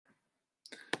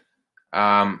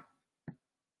Um,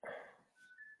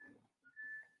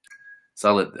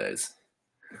 Salad Days.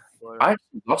 I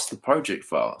actually lost the project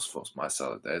files for my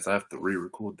Salad Days. I have to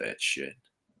re-record that shit.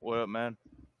 What up, man?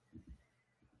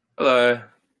 Hello.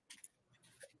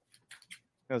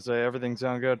 Gonna say everything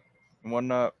sound good and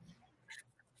whatnot.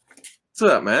 What's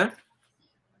up, man?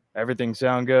 Everything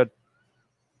sound good.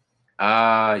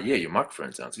 Yeah, your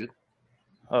microphone sounds good.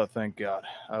 Oh, thank God.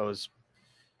 I've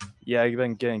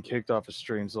been getting kicked off of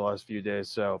streams the last few days,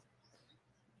 so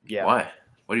yeah. Why?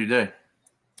 What do you do?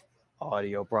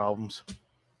 Audio problems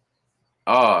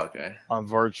Oh, okay. on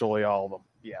virtually all of them.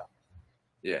 Yeah.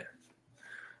 Yeah.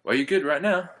 Well, you're good right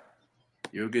now.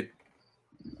 You're good.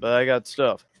 But I got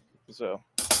stuff, so.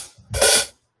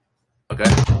 Okay.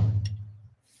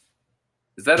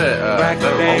 Is that a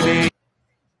Roland?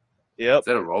 Yep. Is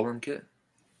that a Roland kit?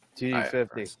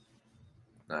 TD50. Right,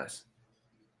 nice.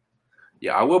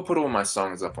 Yeah, I will put all my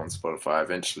songs up on Spotify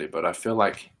eventually, but I feel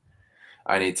like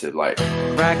I need to group them.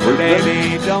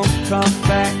 Don't come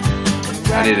back.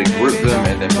 I need to group them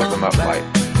and then put them up like.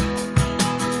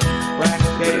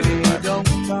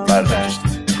 Rather than just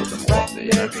put them all up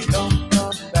there, you know?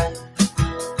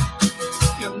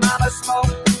 Your mama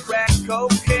smoked crack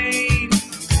cocaine,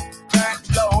 crack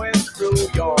going through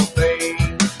your veins.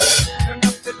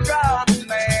 Enough to drive a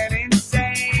man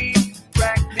insane.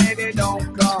 Crack, baby,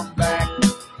 don't come back.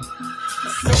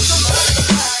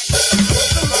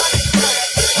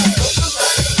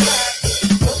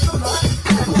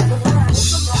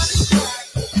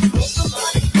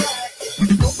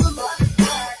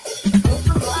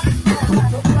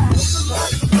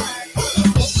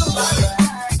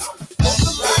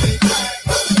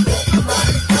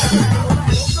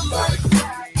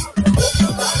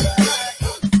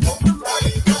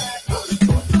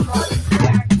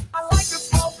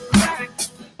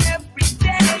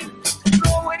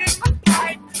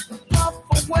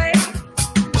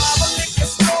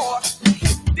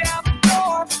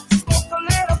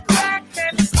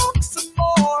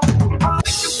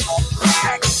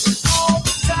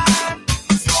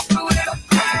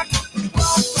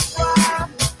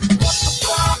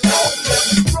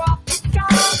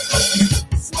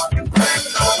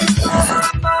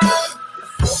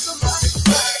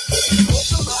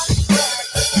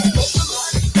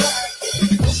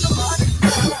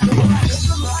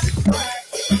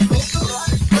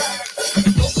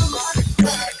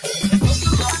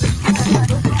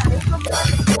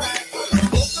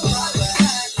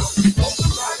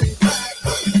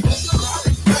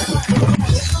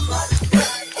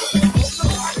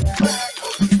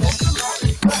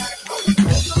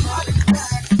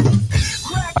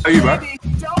 How are you, bro?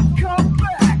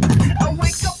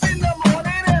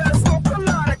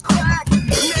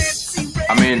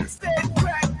 I mean,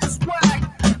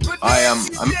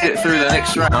 I'm get through the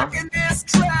next round.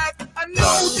 So,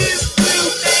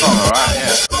 alright,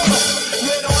 yeah.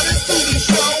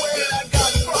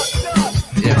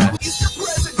 Yeah, man.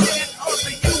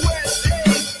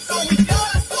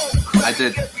 I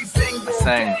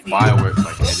sang Fireworks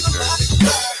like Eddie Curtis.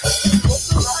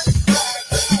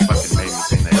 Fucking made me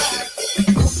sing that shit.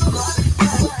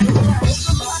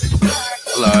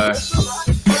 Hello.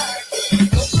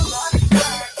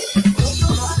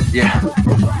 Yeah.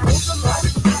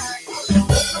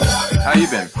 How you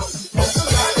been?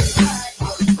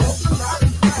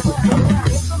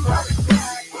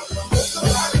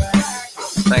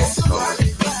 Thanks, Kobe.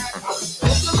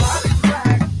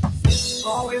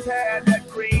 Always had that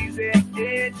crazy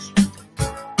itch.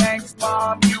 Thanks,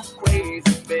 Mom, you crazy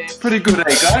bitch. Pretty good, eh,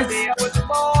 guys? I was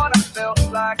born, I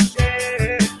felt like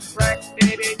shit. Crack,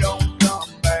 baby, don't come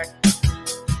back.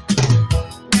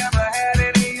 Never had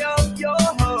any of your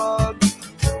hugs.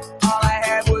 All I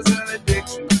had was an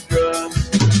addiction to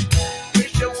drugs.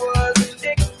 Wish I was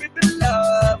addicted to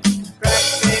love. Crack,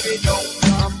 baby, don't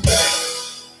come back.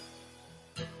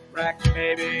 Crack,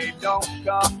 baby, don't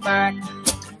come back.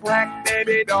 Crack,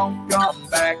 baby, don't come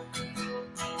back.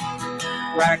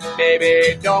 Crack,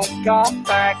 baby, don't come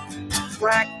back.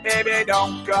 Crack, baby,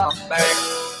 don't come back.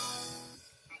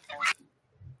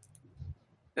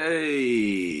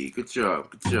 Hey, good job,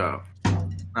 good job.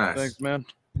 Nice. Thanks, man.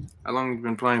 How long have you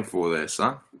been playing for there,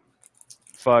 son?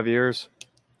 5 years.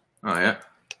 Oh, yeah.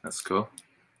 That's cool.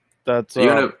 That's Are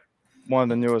you in a... one of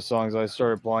the newest songs I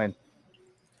started playing.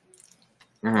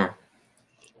 Are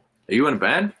you in a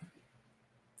band?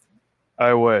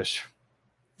 I wish.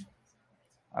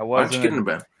 Why don't you get in a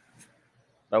band?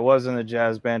 I was in a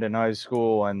jazz band in high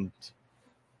school, and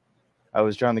I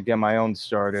was trying to get my own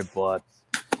started, but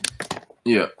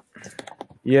Yeah.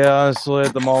 yeah, honestly,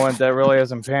 at the moment, that really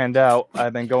hasn't panned out.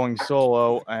 I've been going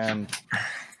solo, and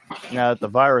Now that the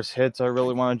virus hits, I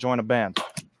really want to join a band.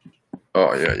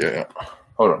 Oh, yeah.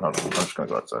 Hold on. I'm just going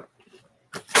to go outside.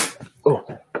 Oh.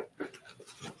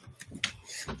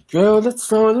 Girl, let's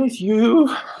start with you.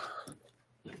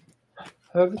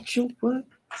 Haven't you what?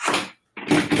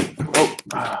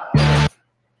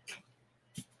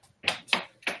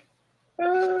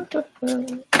 Oh.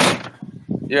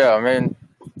 Yeah, I mean,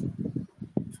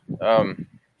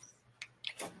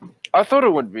 I thought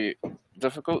it would be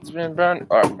difficult to be in a band.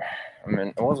 I mean,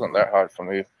 it wasn't that hard for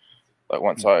me. Like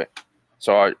once I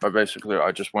basically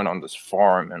just went on this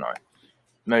forum and I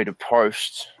made a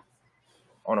post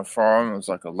on a forum. It was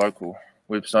like a local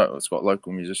website. It's got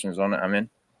local musicians on it. I mean,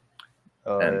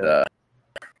 I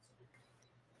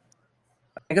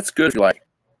think it's good if you like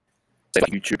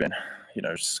YouTube and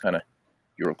just kind of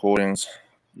your recordings.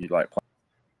 You like play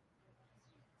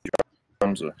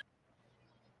drums or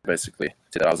basically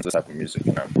said I was this type of music.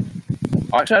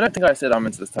 Actually, I don't think I said I'm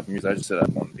into this type of music. I just said I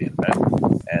want to be in a band,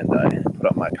 and I put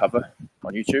up my cover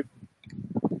on YouTube,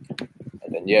 and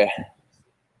then yeah.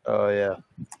 Oh yeah.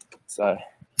 So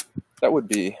that would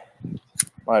be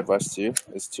my advice to you,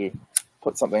 is to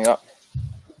put something up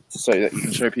so that you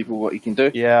can show people what you can do.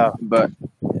 Yeah. But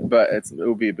it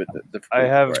will be a bit difficult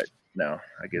right now,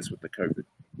 I guess, with the COVID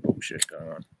bullshit going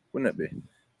on. Wouldn't it be?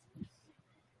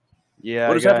 Yeah,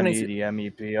 what I is got an happening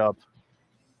EDM EP up.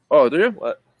 Oh, do you?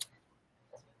 What?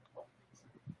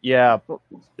 Yeah,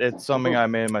 it's something I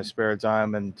made in my spare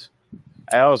time, and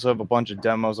I also have a bunch of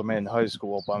demos I made in high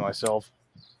school by myself,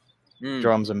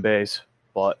 drums and bass,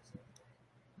 but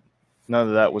none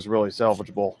of that was really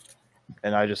salvageable,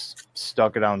 and I just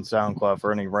stuck it on SoundCloud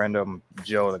for any random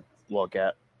Joe to look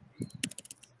at.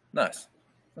 Nice.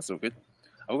 That's all good.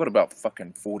 I've got about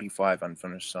fucking 45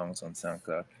 unfinished songs on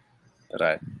SoundCloud that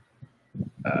I,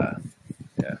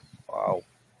 yeah. Wow.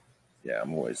 Yeah,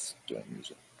 I'm always doing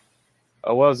music.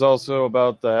 I was also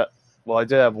about that. Well, I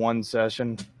did have one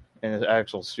session in an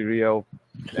actual studio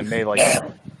and made like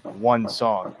one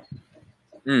song.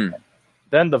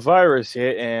 Then the virus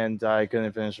hit and I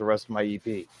couldn't finish the rest of my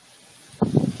EP.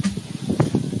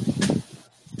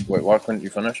 Wait, why couldn't you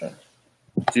finish it?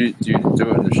 Do you do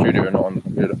it in the studio and not on the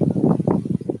computer?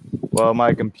 Well,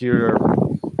 my computer,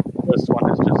 this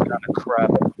one is just kind of crap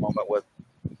at the moment with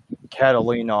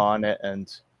Catalina on it,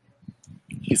 and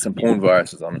Get some porn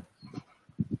viruses on it.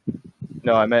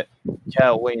 no, I meant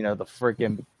Catalina, the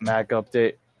freaking Mac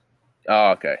update.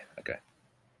 Oh, okay.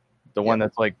 The one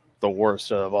that's like the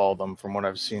worst of all of them from what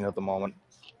I've seen at the moment.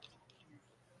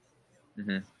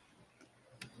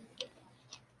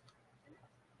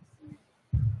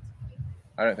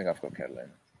 I don't think I've got Catalina.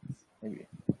 Maybe.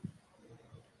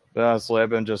 But honestly, I've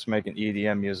been just making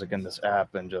EDM music in this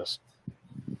app and just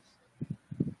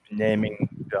naming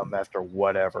them after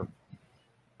whatever.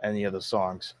 Any of the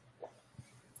songs.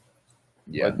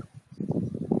 Yeah.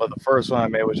 But the first one I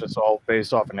made was just all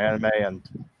based off an anime, and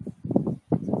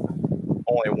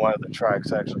only one of the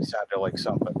tracks actually sounded like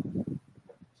something.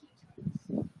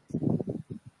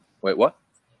 Wait, what?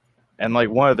 And like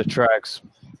one of the tracks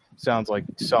sounds like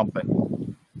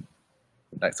something.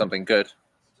 Like something good?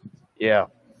 Yeah.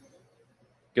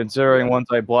 Considering once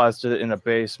I blasted it in a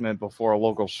basement before a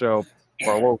local show,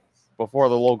 or before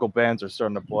the local bands are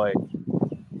starting to play,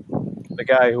 the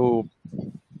guy who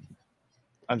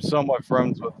I'm somewhat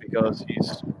friends with because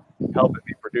he's helping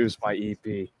me produce my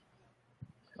EP.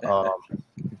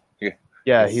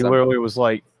 Yeah, he literally was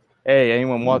like, "Hey,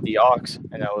 anyone want the aux?"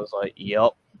 And I was like,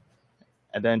 "Yep."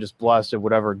 And then just blasted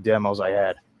whatever demos I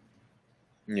had.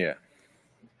 Yeah.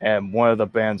 And one of the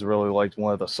bands really liked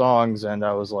one of the songs, and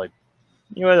I was like,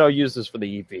 "You know what? I'll use this for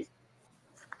the EP."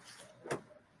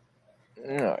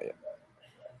 Oh, yeah.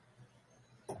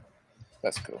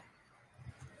 That's cool.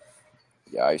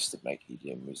 Yeah, I used to make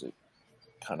EDM music.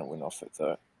 Kind of went off it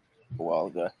though a while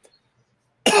ago.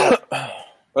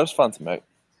 But it's fun to make.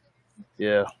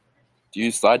 Yeah. Do you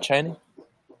use side chaining?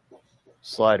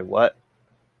 Slide what?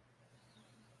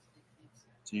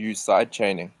 Do you use side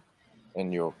chaining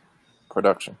in your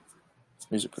production,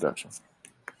 music production?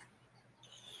 Do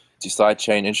you side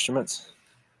chain instruments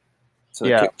to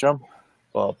the kick drum?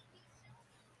 Well,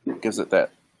 it gives it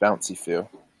that bouncy feel.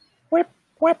 Whip,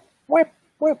 whip, whip,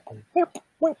 whip, whip,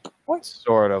 whip, whip.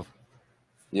 Sort of.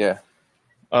 Yeah.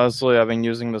 Honestly, I've been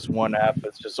using this one app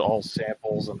that's just all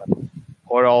samples, and then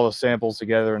put all the samples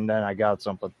together, and then I got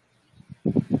something.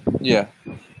 Yeah.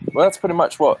 Well, that's pretty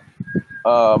much what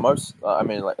most,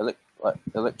 like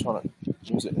electronic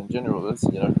music in general is,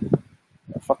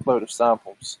 a fuckload of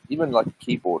samples. Even like a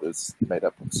keyboard is made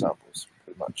up of samples,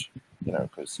 pretty much,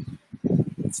 because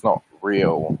it's not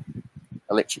real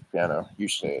electric piano.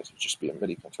 Usually it would just be a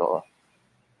MIDI controller.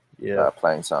 Yeah.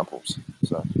 playing samples.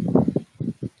 So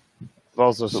I've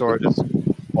also sort of just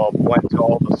went to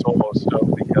all the solo stuff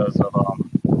because of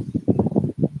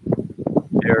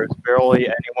there's barely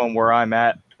anyone where I'm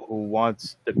at who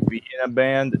wants to be in a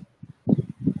band,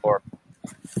 or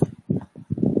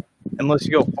unless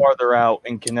you go farther out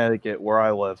in Connecticut where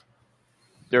I live,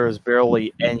 there is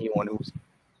barely anyone who's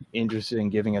interested in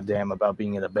giving a damn about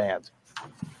being in a band.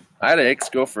 I had an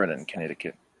ex-girlfriend in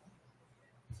Connecticut.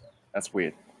 That's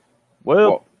weird.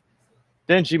 Well,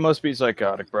 then she must be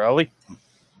psychotic, probably.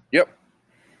 Yep.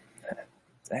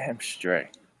 Damn straight.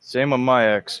 Same with my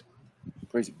ex.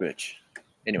 Crazy bitch.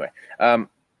 Anyway,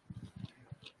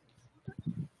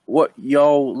 what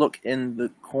y'all look in the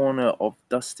corner of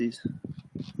Dusty's?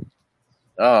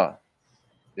 Ah,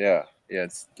 yeah,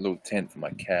 it's a little tent for my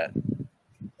cat.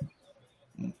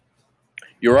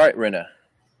 You're right, Renner.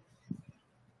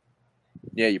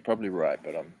 Yeah, you're probably right,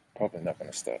 but I'm probably not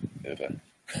going to stop ever.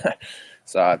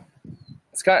 So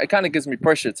it kind of gives me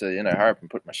pressure to, hurry up and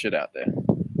put my shit out there.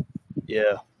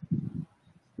 Yeah.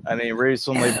 I mean,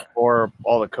 recently, before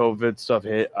all the COVID stuff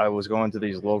hit, I was going to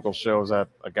these local shows at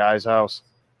a guy's house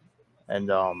and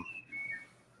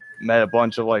met a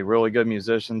bunch of really good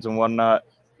musicians and whatnot.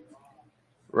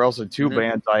 There were also two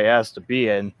bands I asked to be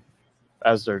in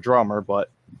as their drummer, but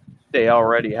they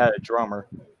already had a drummer.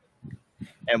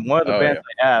 And one of the bands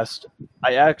I asked,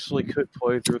 I actually could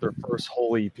play through their first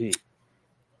whole EP.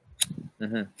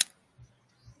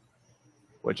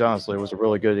 Which honestly was a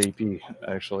really good EP,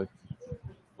 actually.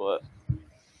 But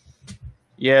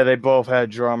yeah, they both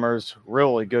had drummers,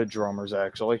 really good drummers,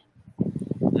 actually.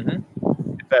 In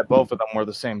fact, both of them were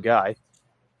the same guy.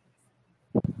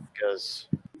 Because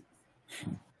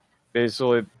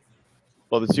basically,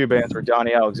 the two bands were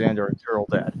Donnie Alexander and Turtle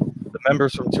Dad. The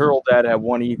members from Turtle Dad had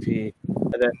one EP, and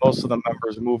then most of the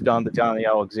members moved on to Donnie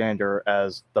Alexander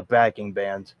as the backing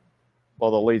band, while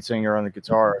the lead singer and the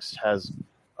guitarist has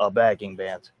a backing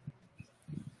band.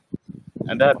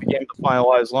 And that became the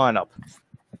finalized lineup.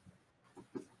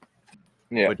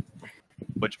 Yeah.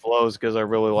 Which blows because I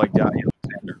really like Donnie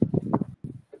Alexander.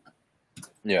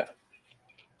 Yeah.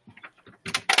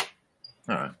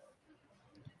 All right.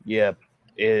 Yeah,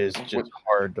 it is just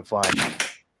hard to find.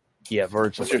 Yeah,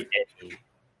 virtually any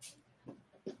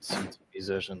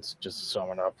musicians, just to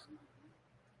sum it up.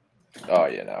 Oh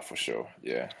yeah, no, for sure.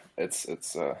 Yeah, it's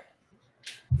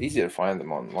easy to find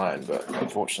them online, but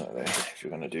unfortunately, if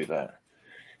you're gonna do that,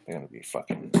 they're gonna be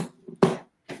fucking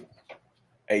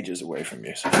ages away from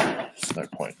you. So there's no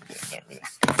point in doing that,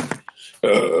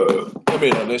 really. I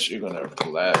mean, unless you're gonna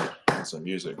collab on some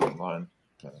music online,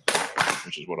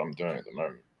 which is what I'm doing at the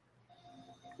moment,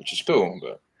 which is cool,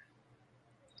 but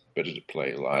better to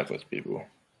play live with people.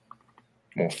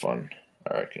 More fun,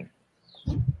 I reckon.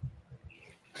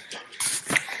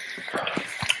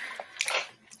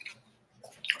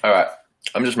 All right,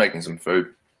 I'm just making some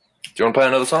food. Do you want to play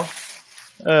another song?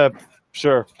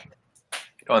 Sure.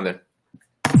 Go on then.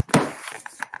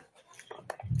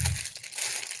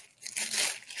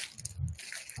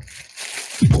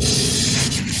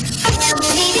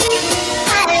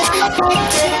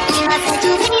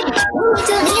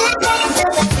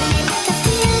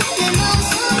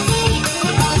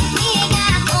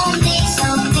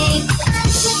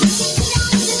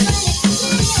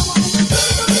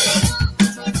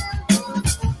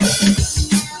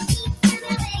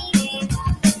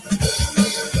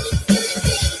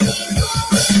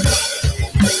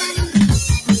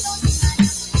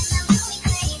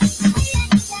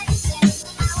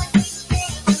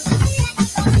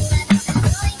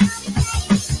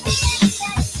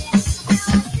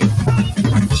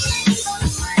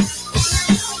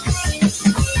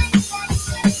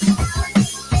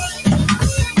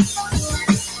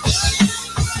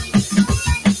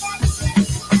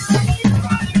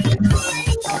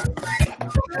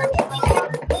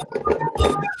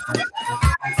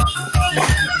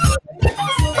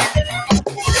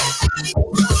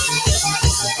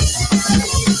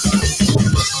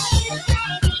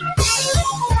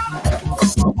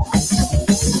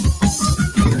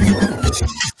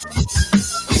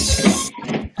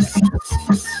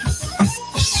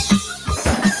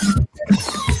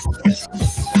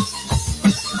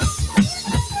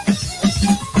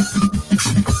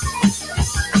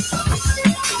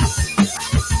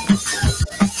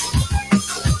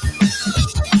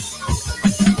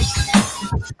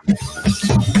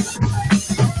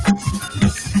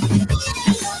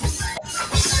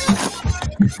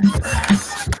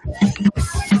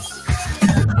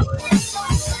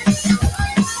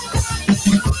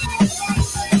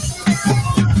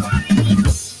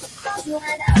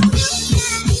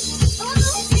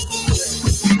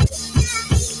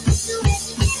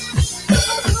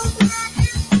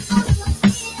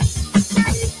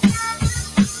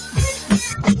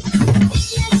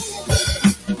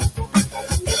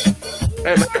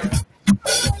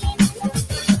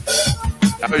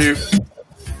 you.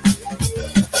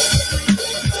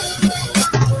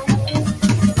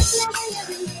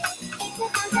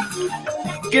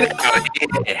 Get out of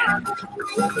here.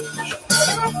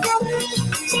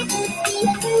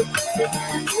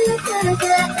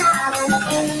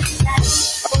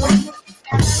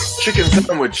 Chicken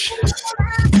sandwich.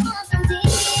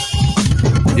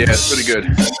 Yeah, it's pretty good.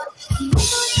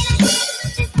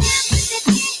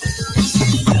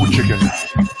 Chicken.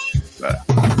 But,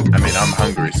 I mean, I'm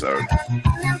hungry, so.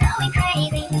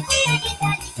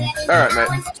 Alright,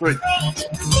 mate. Sweet.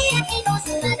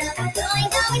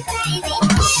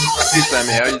 Hey,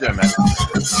 Sammy, how you doing, man?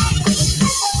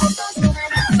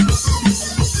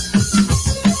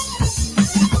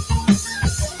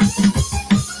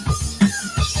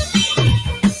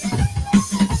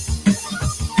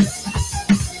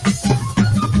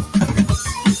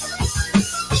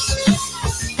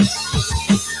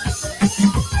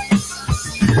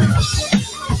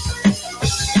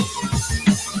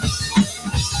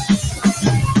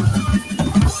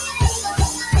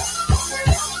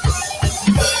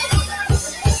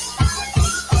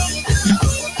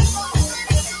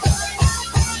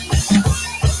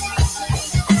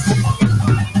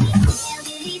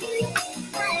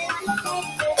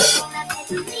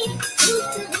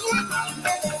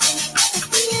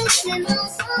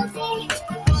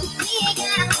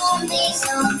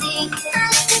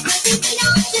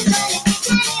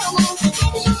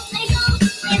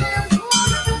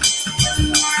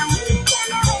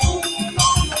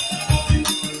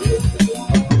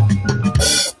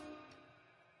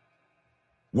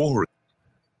 Warren.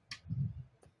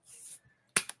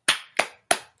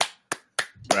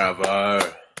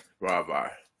 Bravo. Bravo.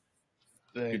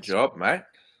 Good Thanks. job, mate.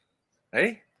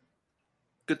 Hey?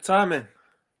 Good timing.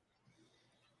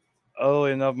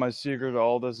 Oddly enough, my secret to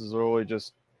all this is really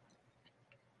just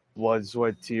blood,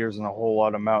 sweat, tears, and a whole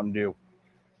lot of Mountain Dew.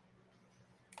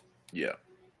 Yeah.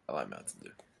 I like Mountain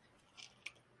Dew.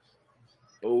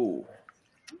 Oh.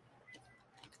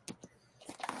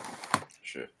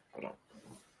 Shit. Hold on.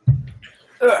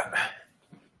 Ugh.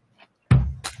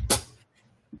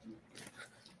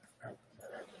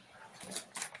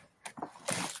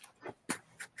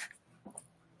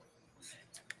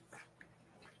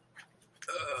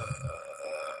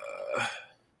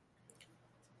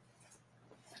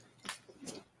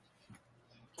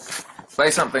 Play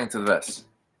something to this.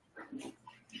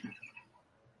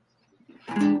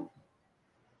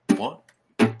 One,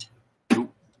 two,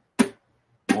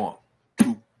 one,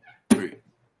 two, three,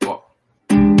 four.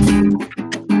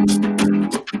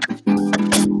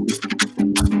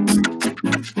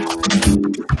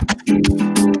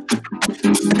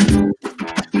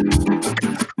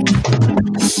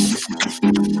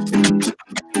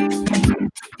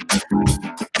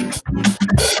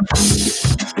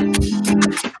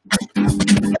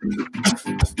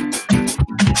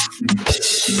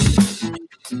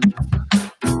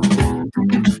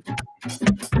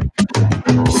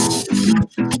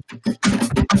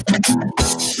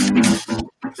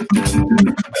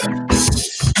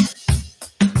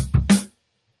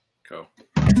 Cool.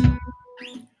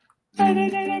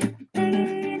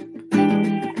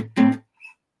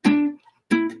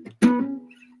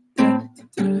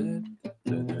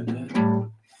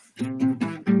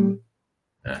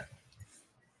 Yeah.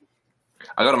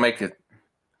 I gotta make it.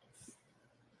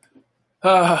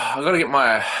 I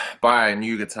gotta buy a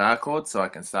new guitar cord so I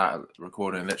can start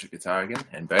recording electric guitar again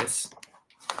and bass.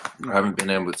 I haven't been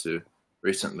able to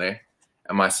recently,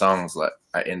 and my songs are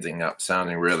ending up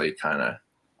sounding really kind of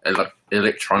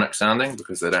electronic sounding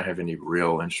because they don't have any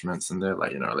real instruments in there,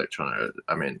 like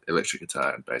electric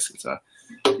guitar and bass guitar.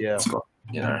 Yeah. It's got,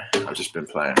 I've just been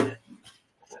playing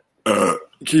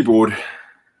keyboard,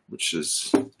 which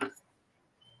is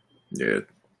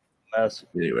That's,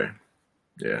 anyway,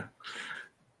 yeah.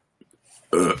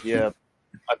 yeah.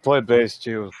 I play bass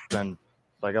too, and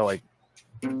I got like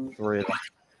 3 of them.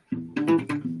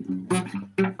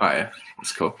 Oh yeah,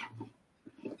 that's cool.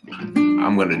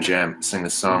 I'm gonna sing a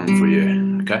song for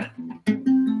you, okay?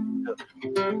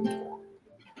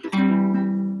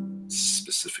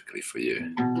 Specifically for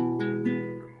you.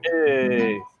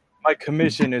 Hey, my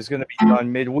commission is gonna be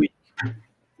done midweek.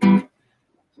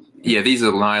 Yeah, these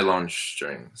are nylon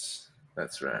strings.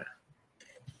 That's right.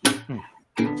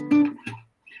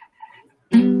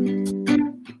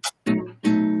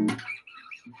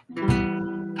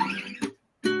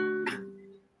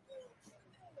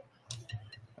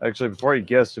 Actually, before you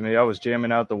guessed to me, I was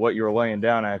jamming out to what you were laying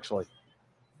down. Actually,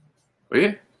 Were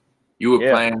you? You were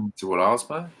Yeah. playing to what I was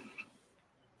playing?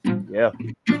 yeah.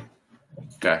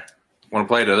 Okay. Want to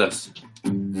play to this?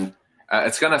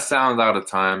 It's gonna sound out of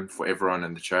time for everyone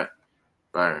in the chat,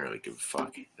 but I don't really give a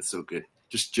fuck. It's all good.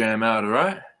 Just jam out,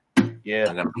 alright? Yeah.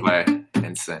 I'm gonna play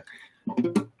and sing.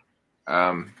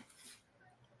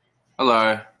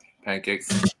 Hello,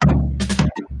 pancakes.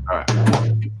 Alright.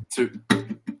 2.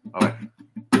 Alright.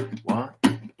 1,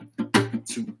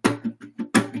 2,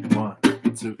 1,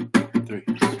 2, 3.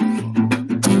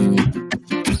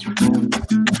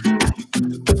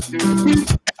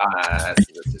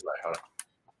 This is like, hold on.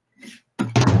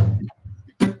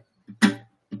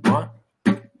 1,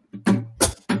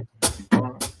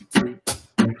 2.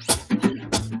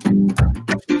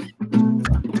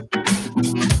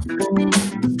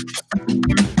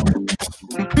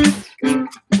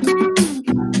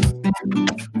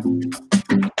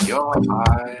 Your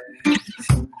eyes,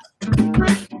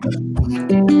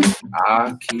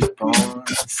 I keep on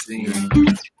seeing.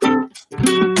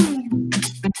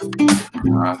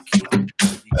 I keep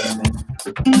dreaming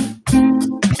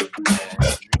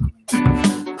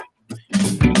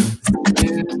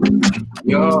and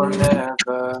you're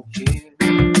never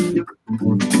here.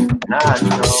 And I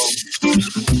know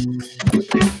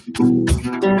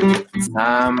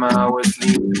time I was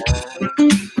leaving.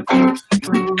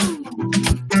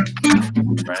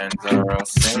 Friends are all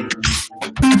saying,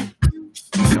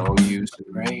 no use to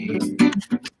praying.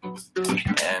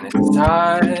 And it's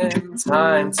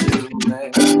time to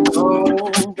let go.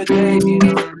 But they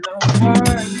don't know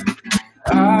why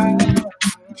I'm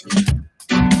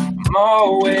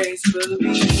always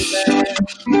believing,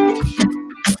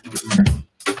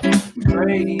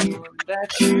 praying that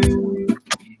you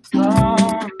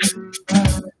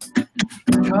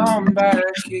come back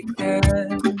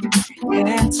again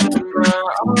into my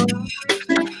arms.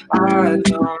 I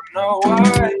don't know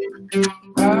why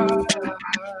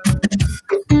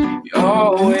you're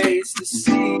always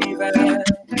deceiving.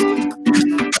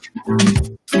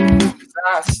 'Cause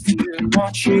I still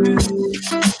want you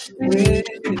with me.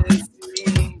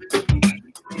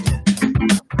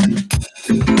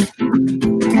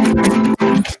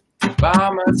 By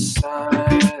my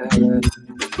side,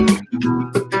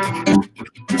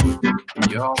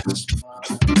 your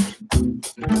smile,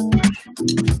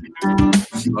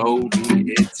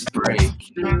 slowly it's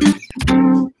breaking.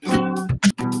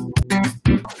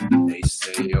 They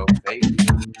say you're fake,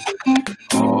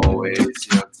 always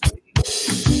your take.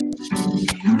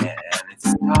 And it's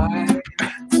time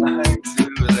to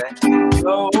let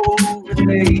go.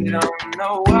 They don't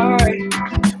know why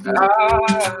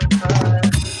I'm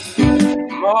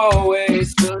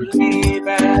always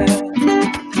believing,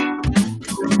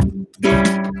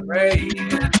 praying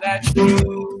that you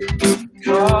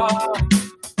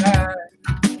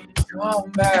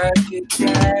come back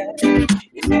again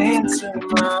into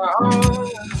my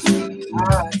arms. I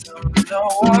don't know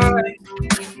why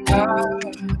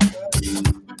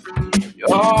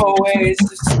you're always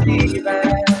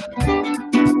deceiving.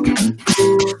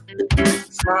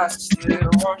 'Cause I still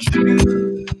want you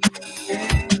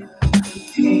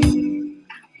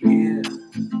here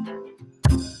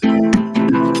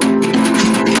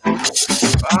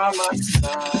by my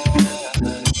side.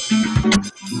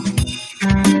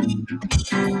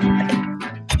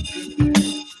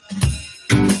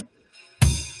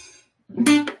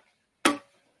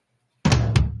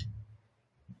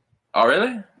 Oh,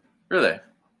 really? Really?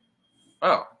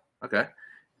 Oh, okay.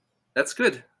 That's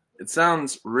good. It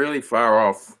sounds really far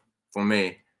off for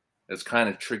me. It's kind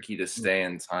of tricky to stay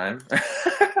in time.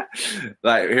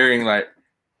 Like hearing like,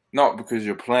 not because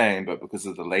you're playing, but because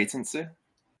of the latency,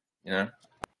 you know?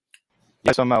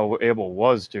 Yeah, somehow able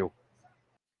was to.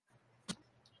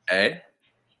 Eh?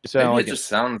 It sounded Maybe like it just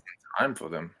sounds in time for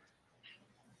them.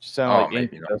 sounded like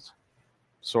maybe not. Incubus,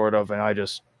 sort of, and I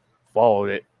just followed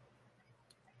it.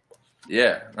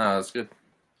 Yeah, no, that's good.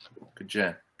 Good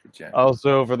jam. Good jam.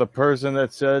 Also, for the person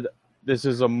that said this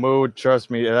is a mood,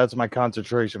 trust me, that's my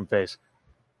concentration face.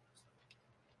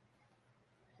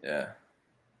 Yeah.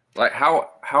 Like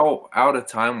how out of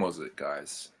time was it,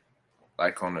 guys?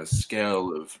 Like on a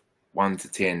scale of 1 to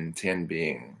 10, 10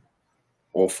 being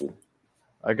awful.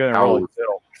 I couldn't How really was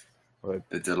tell. But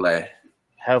the delay?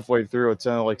 halfway through, it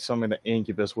sounded like something that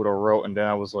Incubus would have wrote, and then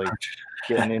I was like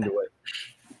getting into it.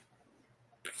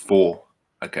 4.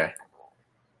 Okay.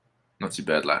 Not too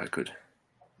bad, like I could.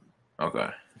 Okay.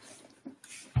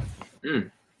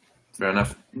 Fair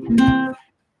enough.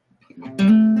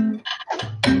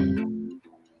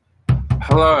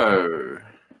 Hello,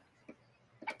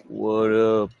 What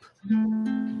up?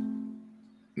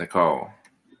 Nicole.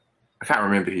 I can't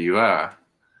remember who you are.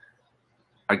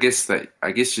 I guess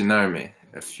you know me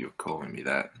if you're calling me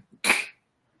that.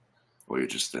 Or you're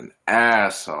just an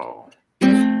asshole.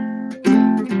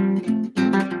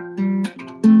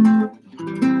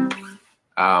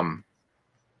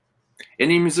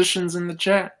 Any musicians in the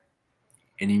chat?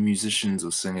 Any musicians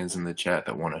or singers in the chat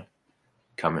that want to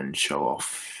come and show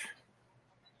off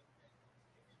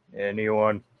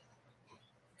Anyone?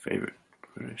 favorite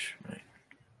British, mate?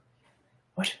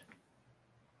 What?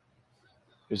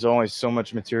 There's only so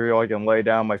much material I can lay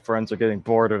down. My friends are getting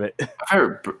bored of it. My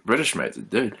favorite British mate's a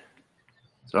dude.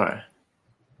 Sorry.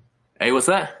 Hey, what's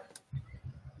that?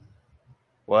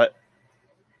 What?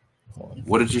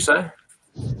 What did you say?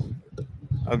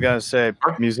 I'm gonna say,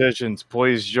 musicians,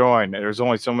 please join. There's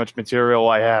only so much material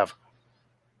I have.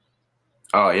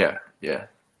 Oh, yeah, yeah.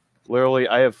 Literally,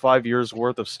 I have 5 years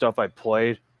worth of stuff I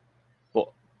played,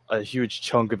 but a huge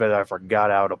chunk of it I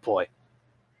forgot how to play.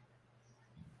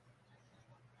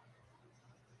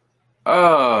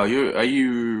 Oh, are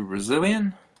you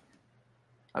Brazilian?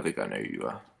 I think I know who you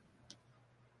are.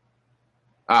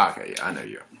 Ah, okay, yeah, I know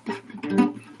you.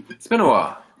 It's been a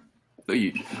while. Thought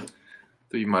you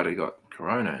might have got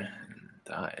corona and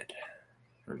died.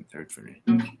 Haven't heard from you.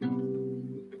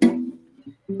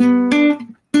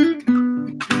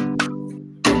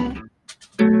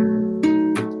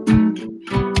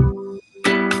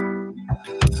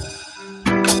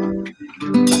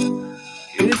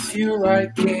 If you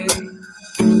like it,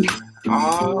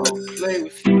 I'll play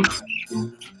with you.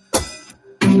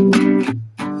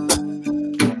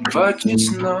 But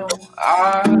just know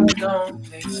I don't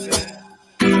play fair.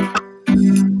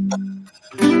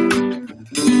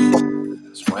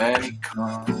 'Cause when it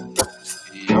comes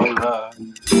to your love,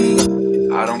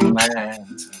 I don't plan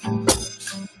to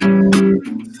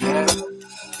step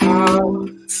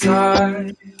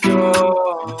outside your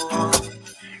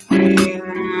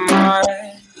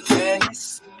mind. When you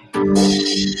say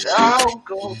I'll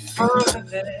go further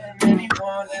than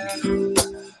anyone else.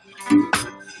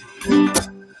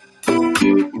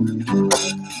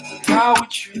 I would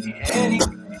trade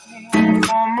anything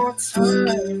one more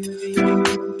time with you.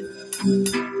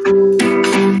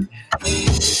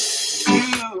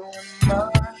 You and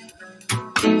mine,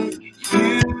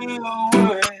 you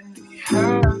would be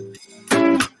happy.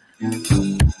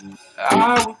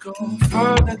 I would go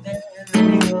further than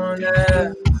anyone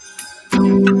else.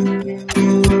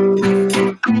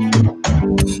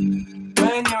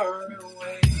 When you're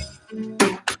away,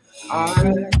 I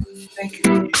think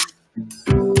of you.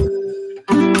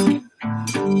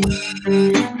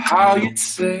 How you'd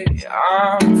say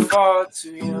I'm far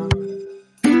too young.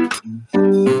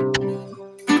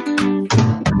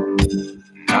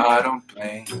 And I don't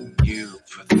blame you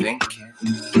for thinking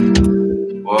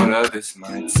what others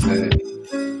might say.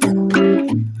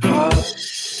 But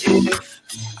if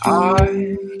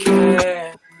I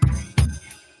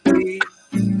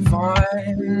can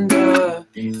find the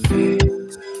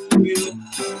things you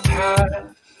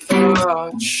have,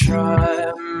 I'll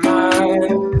try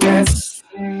my best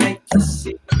to make you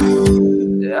see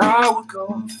that I would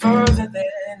go further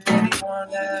than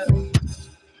anyone else.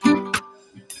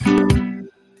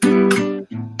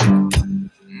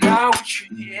 And I would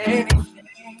trade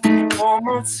anything one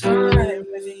more time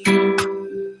with you.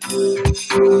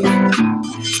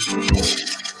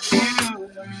 You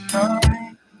and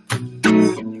mine,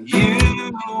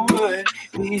 you would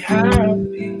be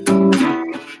happy.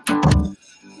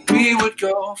 We would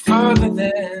go further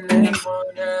than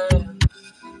anyone else.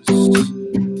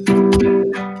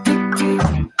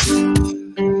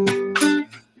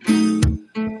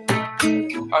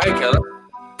 Oh, hey, Keller.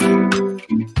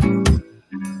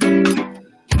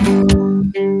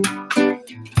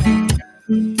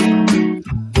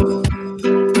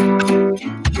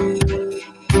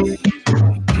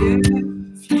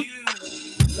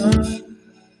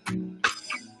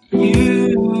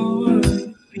 You would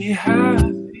be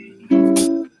happy.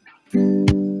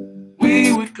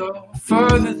 We would go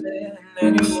further than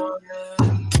anyone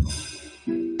else.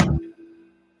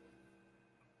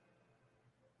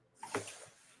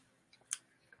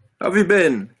 How have you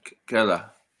been,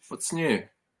 Keller? What's new?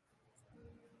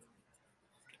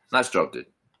 Nice job, dude.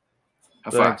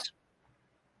 How far? Thanks.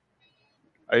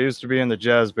 I used to be in the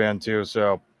jazz band too,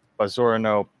 so I sort of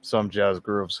know some jazz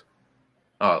grooves.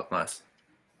 Oh, nice.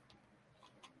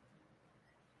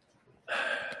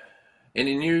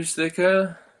 Any news there,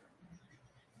 Keller?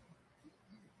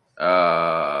 Oh,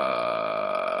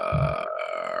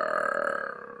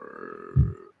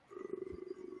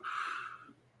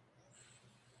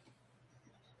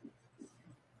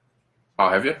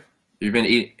 have you? You've been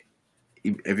eating?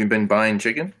 Have you been buying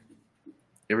chicken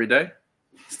every day?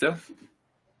 Still?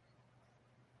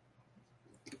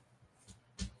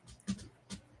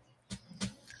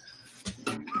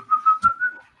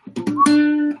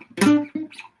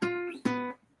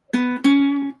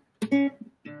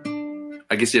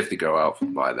 I guess you have to go out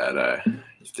by that. You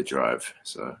have to drive,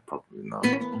 so probably not.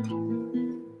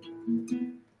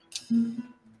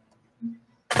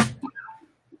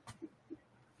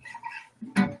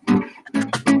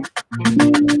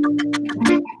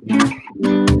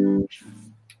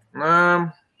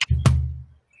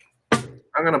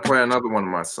 I'm gonna play another one of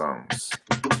my songs.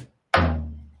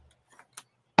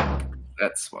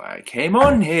 That's why I came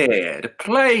on here, to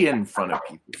play in front of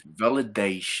people for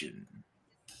validation.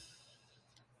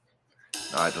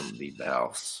 I don't leave the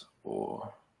house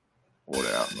or order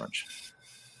out much.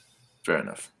 Fair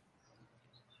enough.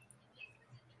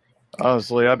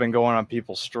 Honestly, I've been going on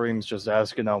people's streams just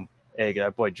asking them, hey, can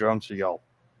I play drums for y'all?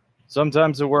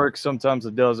 Sometimes it works, sometimes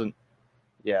it doesn't.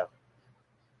 Yeah.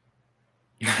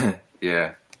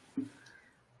 Yeah.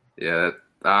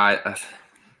 I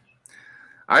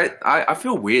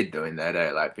feel weird doing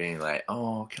that, like being like,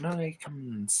 oh, can I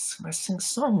sing a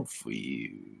song for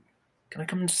you? Can I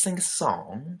come and sing a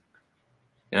song?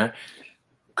 You know?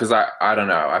 Because I don't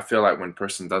know. I feel like when a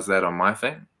person does that on my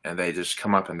thing and they just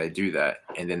come up and they do that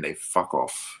and then they fuck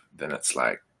off, then it's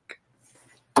like,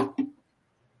 you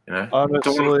know?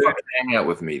 Honestly, Don't want to fucking hang out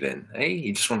with me then. Hey,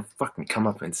 you just want to fucking come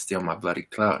up and steal my bloody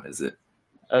clout, is it?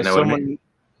 as You know what I someone mean?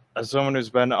 as someone who's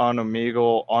been on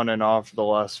Omegle on and off for the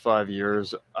last 5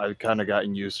 years, I've kind of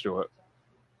gotten used to it,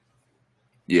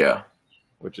 Yeah.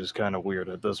 which is kind of weird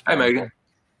at this Hey, point. Megan.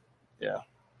 Yeah.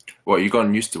 What, you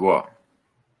gotten used to what?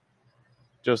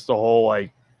 Just the whole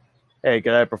like, hey,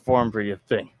 can I perform for you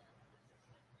thing,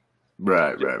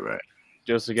 Right.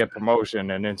 just to get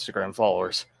promotion and Instagram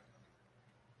followers.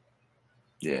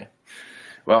 Yeah.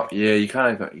 Well, yeah, you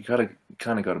kind of got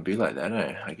to be like that,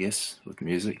 I guess, with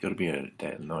music. Got to be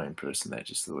that annoying person that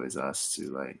just always asks to,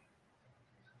 like,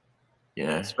 you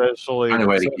know, Especially only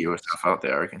way to get yourself out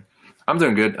there, I reckon. I'm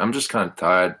doing good. I'm just kind of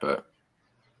tired, but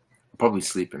I'll probably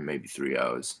sleep in maybe 3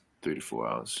 to 4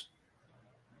 hours.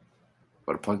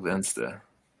 But I plug the Insta.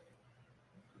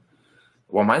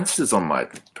 Well, my Insta's on my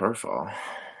profile.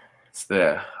 It's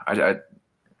there. I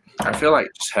feel like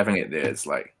just having it there is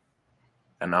like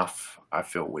enough. I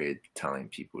feel weird telling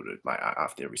people to, like,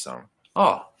 after every song,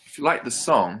 oh, if you like the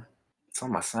song, it's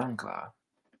on my SoundCloud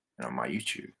and on my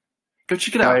YouTube. Go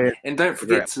check it out. Right. And don't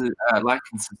forget to like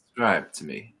and subscribe to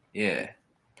me. Yeah.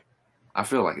 I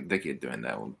feel like a dickhead doing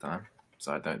that all the time,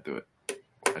 so I don't do it.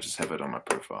 I just have it on my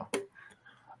profile.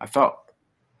 I felt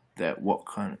that what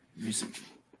kind of music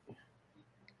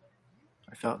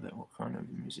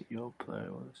you'll play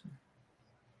was.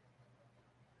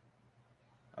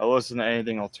 I listen to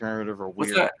anything alternative or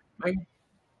What's weird. that, Megan?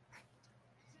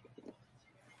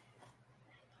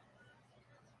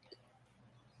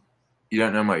 You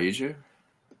don't know my YouTube?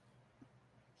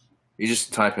 You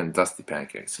just type in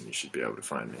Dustypancakes and you should be able to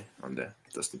find me on there.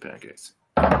 Dustypancakes.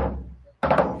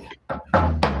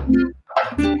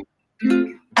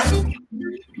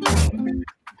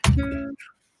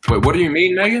 Wait, what do you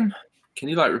mean, Megan? Can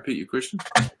you, like, repeat your question?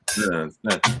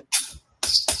 No.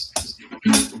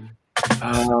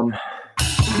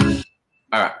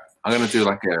 Alright, I'm gonna do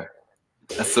like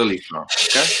a silly song,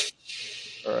 okay?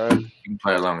 Alright. You can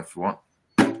play along if you want.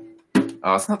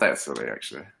 Oh, it's not that silly,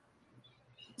 actually.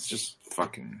 It's just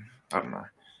fucking, I don't know.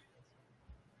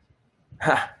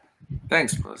 Ha!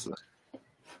 Thanks, Melissa.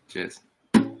 Cheers.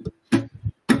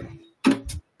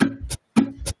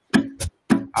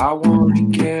 I wanna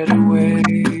get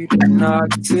away, but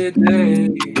not today.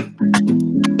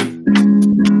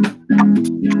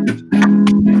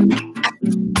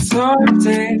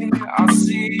 Someday I'll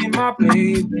see my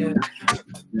baby.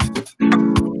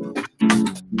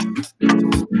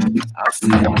 I'll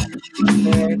still be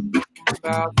there thinking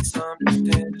about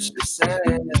something she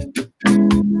said.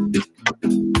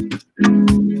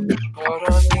 But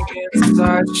on the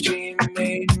inside, she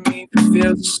made me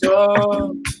feel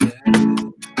so bad.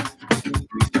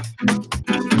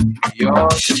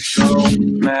 You're so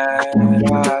mad,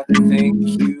 I think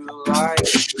you like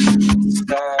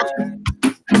that.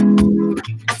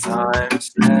 Time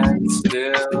stands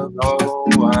still,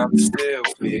 oh, I'm still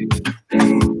feeling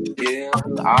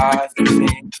ill. I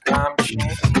think I'm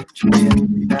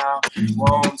changing now.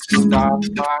 Won't stop,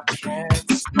 I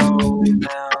can't slow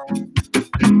down.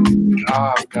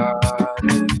 I've got a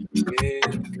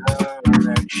big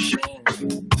correction.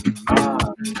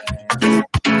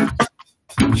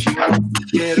 She wants to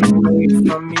get away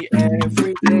from me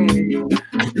every day.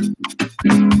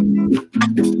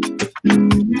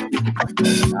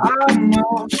 I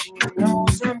know she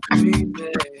knows I'm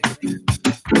crazy.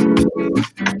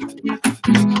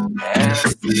 And I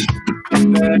sit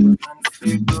back and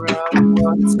figure out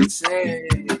what to say.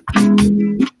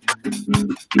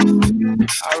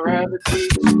 I'd rather be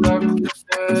stuck with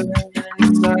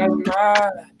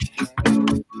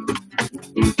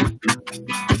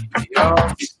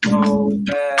You're so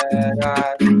bad,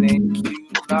 I think you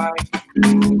like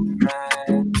me,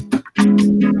 man.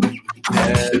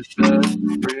 There's the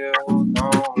real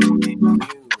knowing you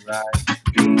like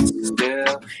me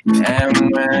still. And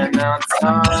when our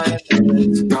time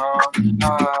is gone, I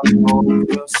hope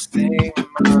you'll sing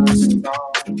my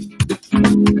song.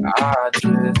 I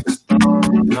just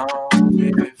don't know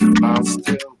if I'll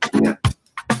still get.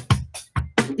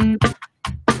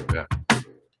 Yeah.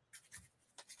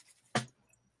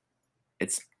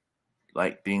 It's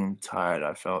like being tired.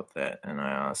 I felt that, and I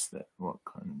asked that what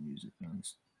kind of music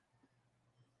is.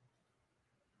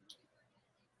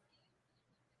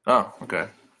 Oh, okay.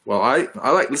 Well, I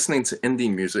like listening to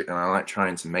indie music, and I like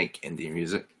trying to make indie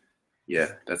music.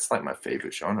 Yeah, that's like my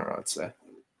favorite genre, I'd say.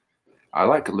 I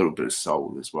like a little bit of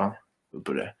soul as well. A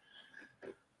little bit of,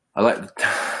 I like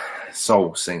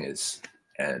soul singers,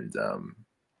 and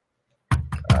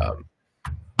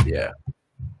yeah.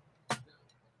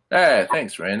 Hey,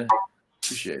 thanks, Raina.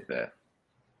 Appreciate that.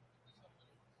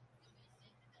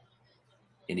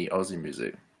 Any Aussie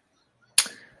music?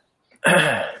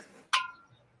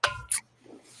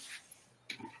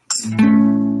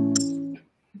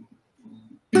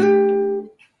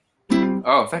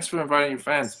 Oh, thanks for inviting your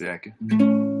fans, Bianca.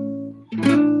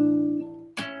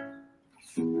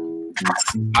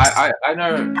 I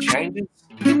know changes.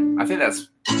 I think that's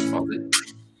Aussie.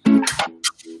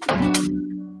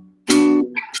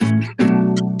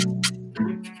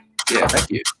 Yeah, thank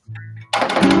you.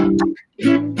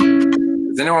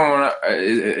 Does anyone want to?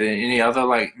 Any other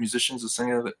like musicians or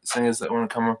singers that want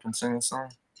to come up and sing a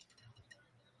song?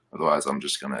 Otherwise, I'm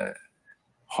just gonna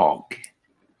hog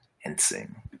and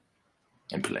sing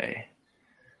and play.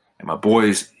 And my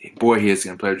boy here is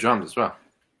gonna play drums as well.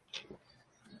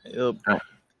 Yep. Right.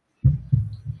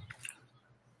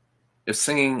 If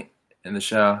singing in the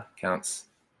shower counts,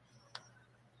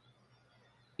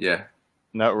 yeah.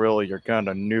 Not really. You're kind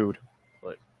of nude.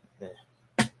 But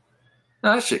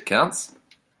No, that shit counts.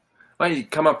 Why don't you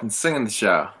come up and sing in the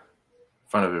shower in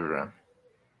front of everyone?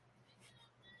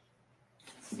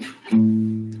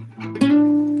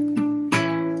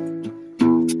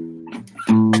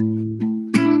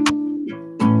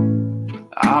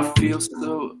 I feel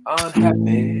so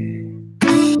unhappy.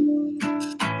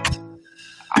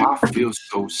 I feel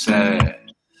so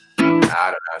sad. I don't know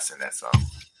how to sing that song.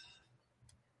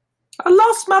 I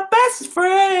lost my best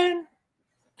friend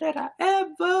that I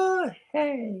ever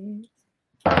had.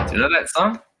 Do you know that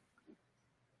song?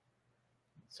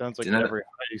 sounds like You know- every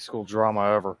high school drama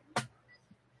ever.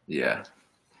 Yeah.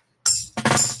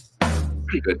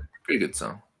 Pretty good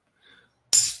song.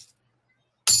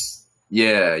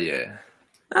 Yeah, yeah.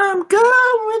 I'm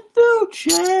going through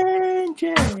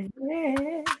changes.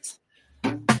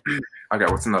 Okay,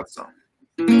 what's another song?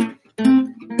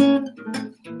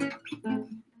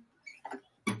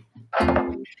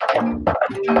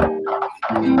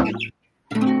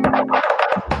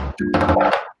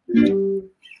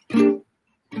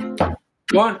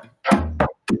 One,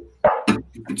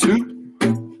 two,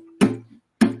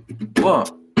 1,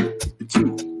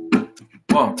 2,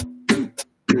 1, 2,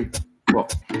 3, 4.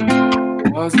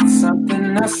 Was it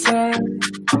something I said?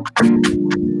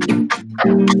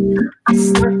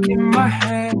 Stuck in my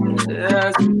head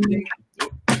as a thing.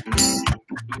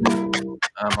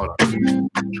 Hold on.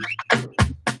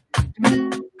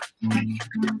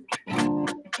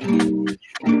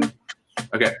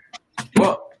 Okay.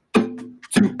 1,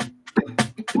 2,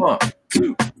 1,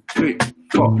 2, 3,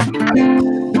 4.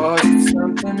 Was it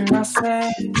something I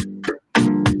said?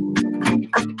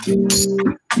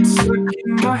 Stuck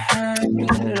in my head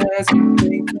as I'm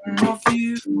thinking of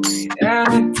you, and I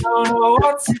don't know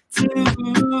what to do.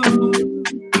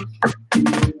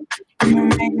 You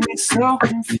make me so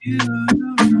confused,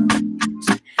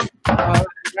 but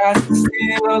I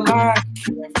feel like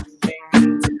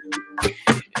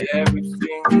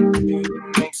everything you do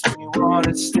makes me want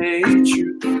to stay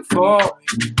true for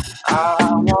you. I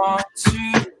want to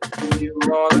do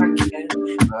all I can,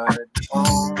 but I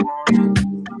don't want to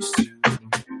lose you.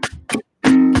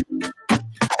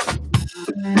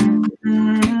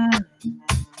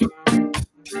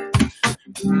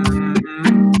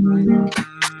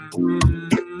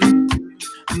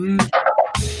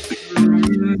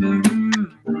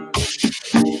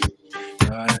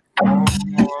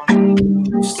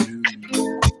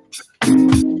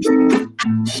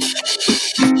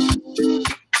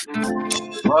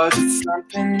 Was it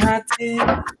something I did?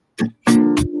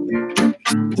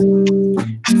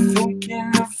 Thinking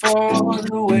of all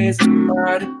the ways I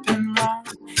might have been wrong,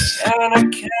 and I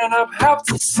cannot help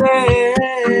to say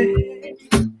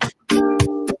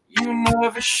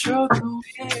show the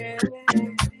way.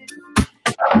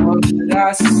 But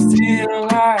I still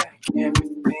like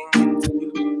everything you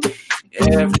do.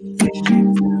 Everything you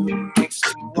do makes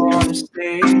me wanna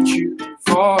stay true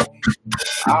for you.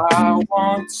 I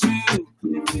want to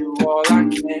give you all I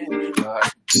can, but I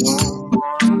don't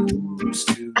wanna lose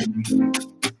to you.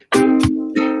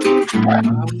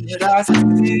 But I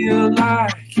still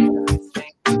like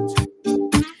everything you do.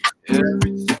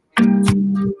 Everything you do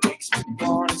makes me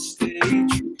wanna stay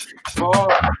true for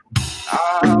you. I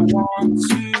want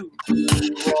to do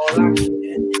all I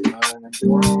can, but I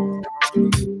don't wanna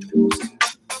lose to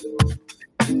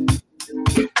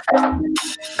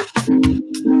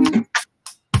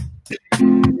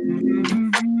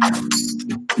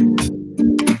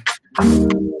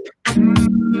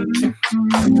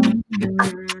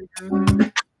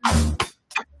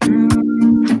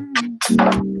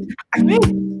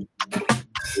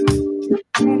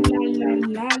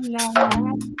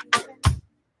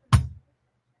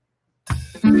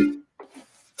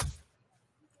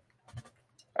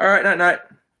All right, night.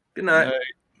 Good night.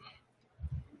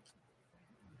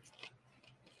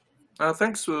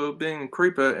 Thanks for being a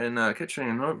creeper and catching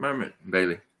a moment,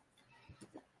 Bailey.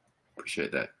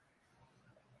 Appreciate that.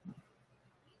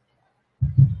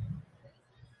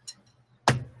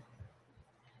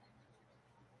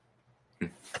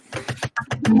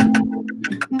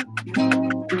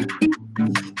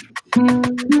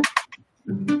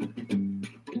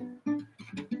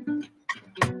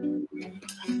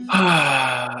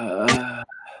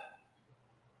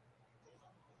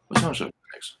 What song should I play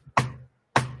next?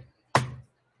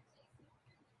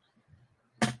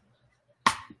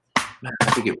 Man, I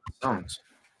forget what songs.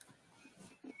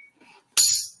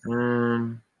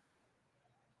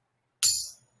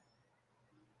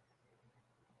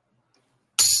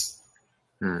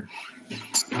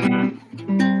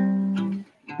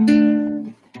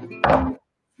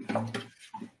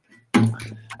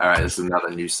 All right, this is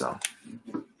another new song.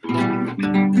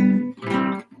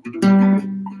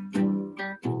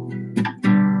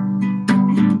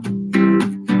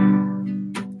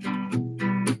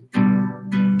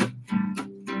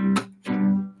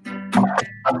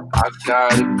 I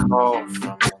got a call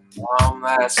from my mom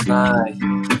last night.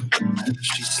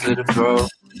 She slit a throat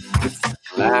with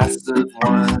a glass of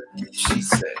wine. She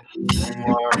said, "Don't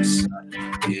worry, son,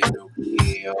 it'll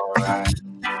be alright."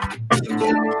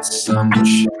 The sun will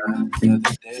shine the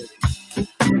other day.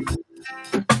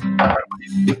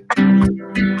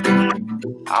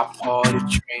 I poured a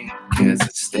drink as I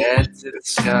stared to the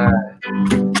sky.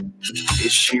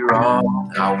 Is she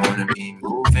wrong? I wanna be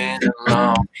moving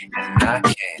along, and I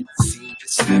can't seem to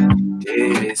slip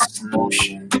this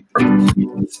notion.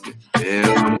 It's been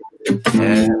building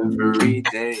every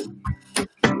day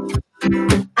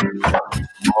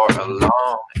for a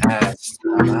long ass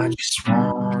time. I just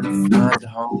wanna find a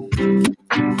home,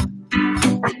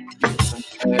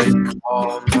 somewhere to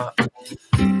call my own.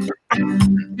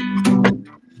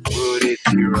 Would it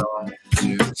be wrong to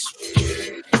switch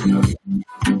it up?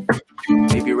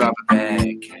 Maybe rob a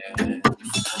bank and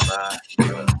fill my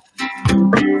cup.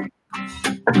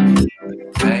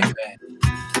 Bang, bang.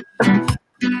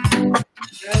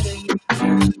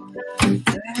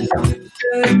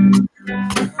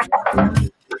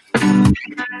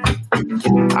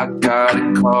 I got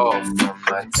a call from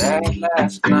my dad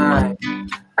last night.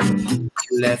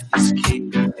 He left his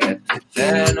key at the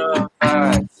den of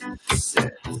ice. He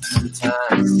said,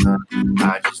 "Sometimes, son, I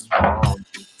just want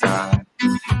to die."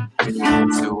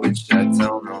 To which I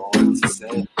don't know what to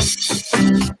say.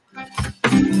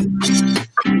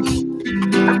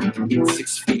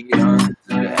 6 feet under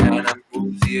and I'm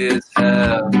woozy as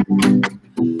hell.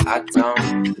 I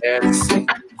don't dare to sing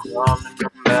crumb in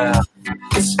your mouth.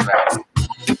 It's fast.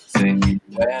 Say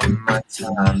when my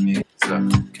time is up,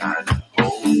 kinda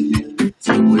holding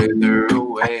to wither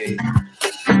away.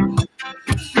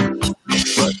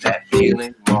 But that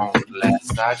feeling won't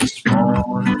last. I just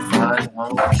wanna find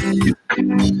home,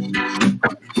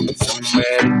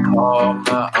 somewhere to call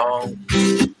my own.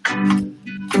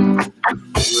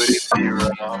 Would it be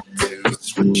wrong to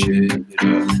switch it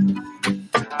up?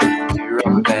 Be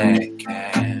right back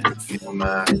and fill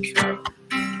my cup.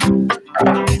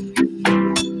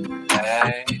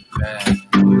 Hey,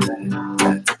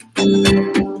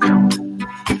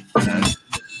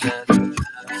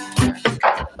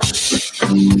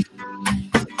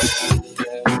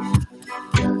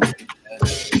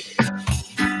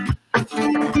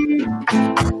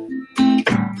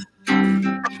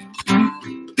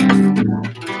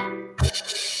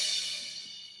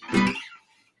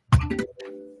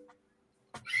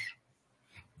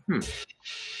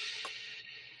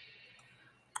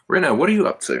 Rena, what are you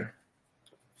up to?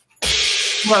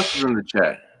 Who else is in the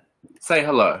chat? Say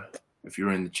hello if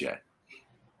you're in the chat.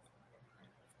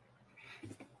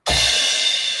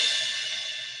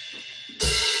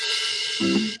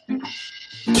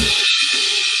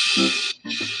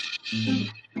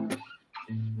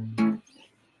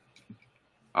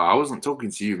 Oh, I wasn't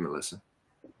talking to you, Melissa.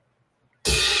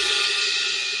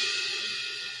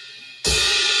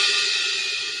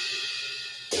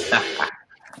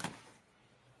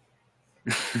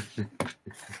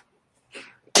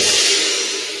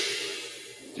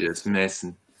 Just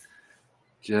messing.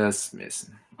 Just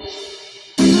messing.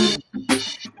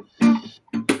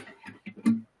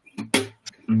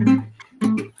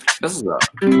 This is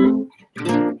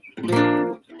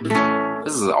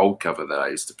an old cover that I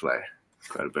used to play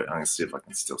quite a bit. I'm gonna see if I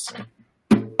can still sing.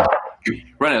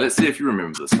 Ronnie, let's see if you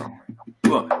remember this song.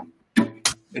 1,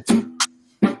 2,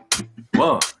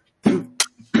 1, 2,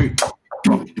 3,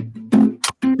 4.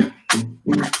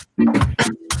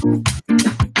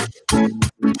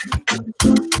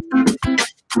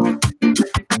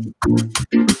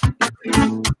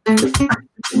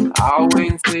 I'll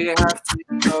wait until you have to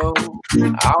go.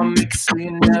 I'll make so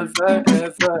you never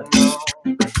ever know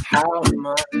how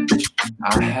much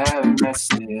I have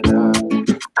messed it up.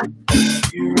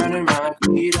 You running around,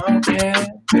 we don't care.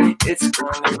 It's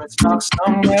gonna never talk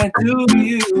somewhere. Do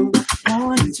you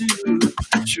want to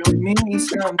show me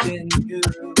something new?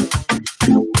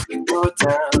 You go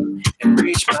down and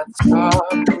reach my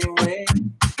top anyway.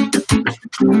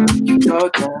 You go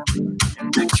down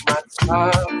and reach my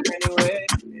top anyway.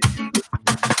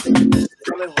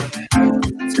 Tell me what I have to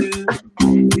do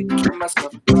to get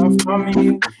myself off from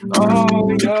you. Oh,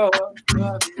 your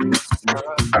love is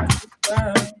tough.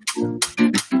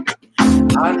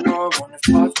 I know I want to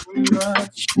fall too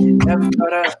much. Never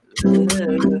thought I'd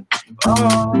live.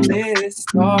 All this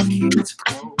talk keeps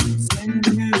closing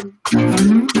you.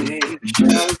 Take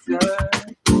shelter.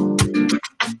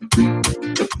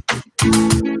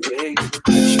 Take the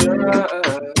pressure.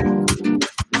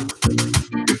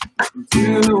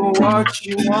 Do what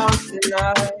you want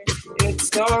tonight.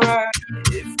 It's alright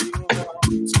if you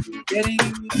want to get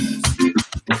used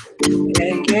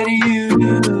and get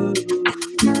used.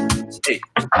 Hey,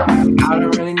 I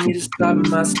don't really need to stop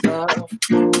myself.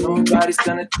 Nobody's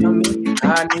gonna tell me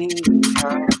I need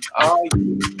help. Are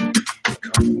you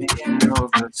coming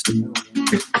over soon?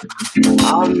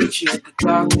 I'll meet you at the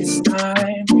darkest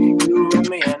time. You and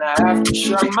me and I have to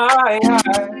shut my eyes.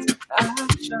 I've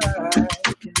tried,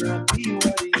 cannot be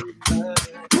what you love.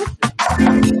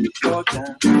 Go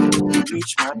down,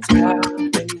 reach my top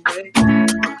anyway.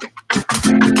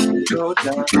 Go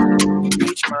down,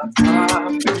 reach my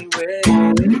top anyway.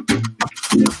 Tell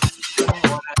me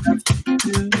what I have to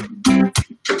do to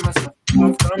get myself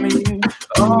off from you.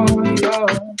 Oh, your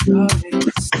love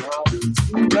is so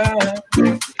bad.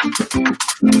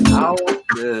 I want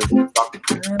the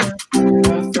I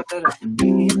thought that I could be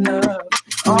enough.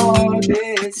 All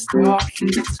this talk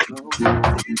is going to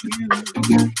you.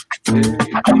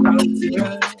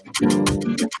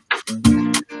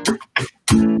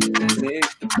 Take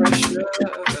the pressure.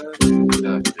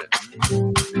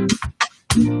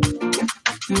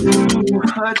 Do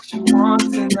what you want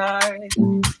tonight.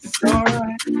 It's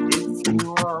alright if you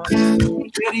want to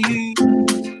get you.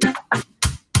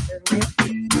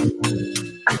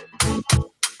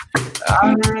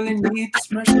 I don't really need this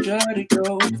pressure to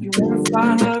go. If you wanna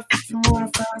find love, if you wanna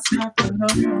find something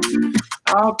new,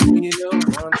 I'll be the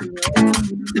one to.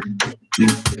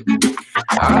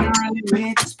 I don't really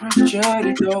need this pressure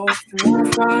to go. If you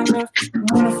wanna find love, if you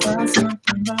wanna find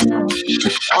something new,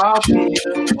 I'll be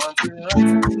the one to.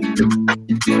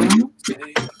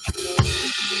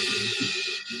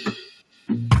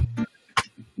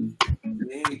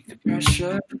 Take the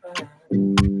pressure.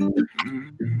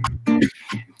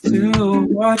 Do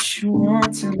what you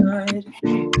want tonight.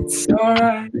 It's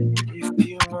alright if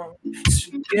you want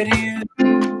to get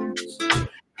used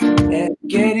and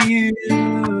get used.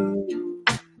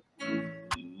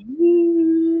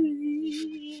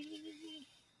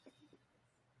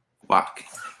 Fuck.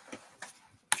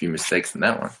 A few mistakes in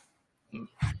that one.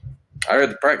 I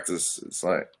heard the practice. It's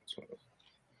like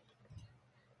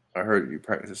I heard you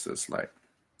practice this like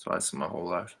twice in my whole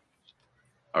life.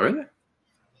 Oh really?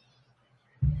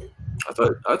 I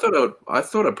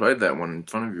thought I played that one in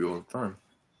front of you all the time.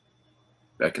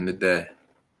 Back in the day.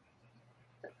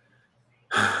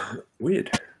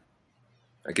 Weird.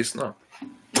 I guess not.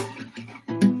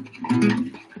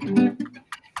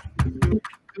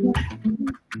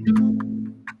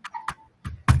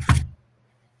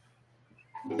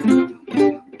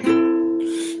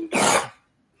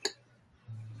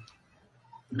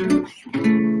 Okay.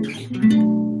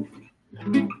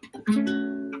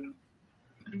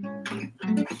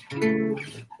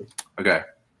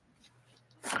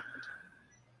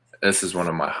 This is one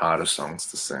of my hardest songs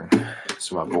to sing,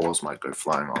 so my balls might go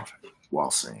flying off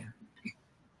while singing.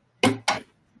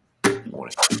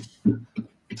 Morning.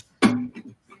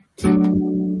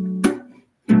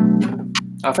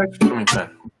 Oh, thanks for coming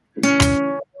back.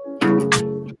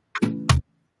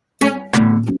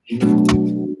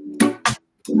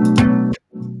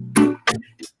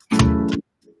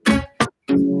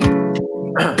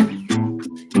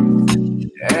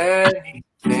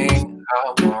 Anything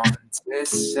I want to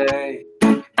say,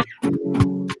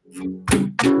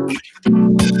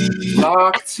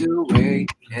 locked away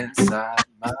inside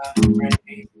my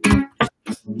brain.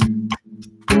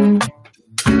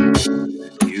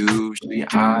 Usually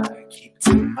I keep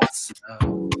to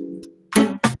myself.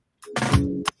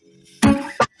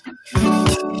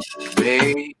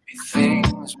 Maybe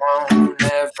things won't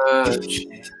ever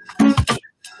change.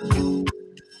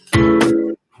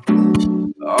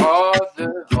 All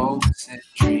the hopes and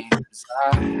dreams I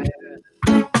had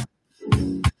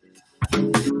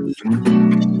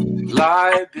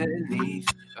lie beneath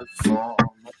a form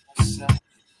of self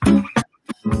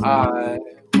I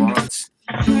once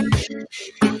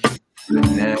but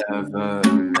never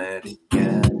met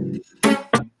again.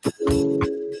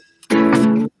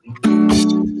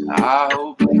 I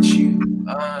hope that you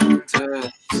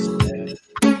understand,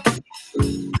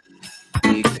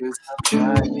 because I'm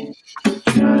trying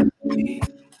to be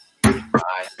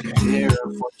my idea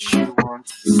of what you want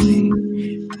to see,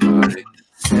 but at the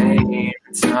same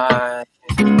time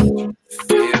it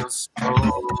feels so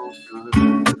good.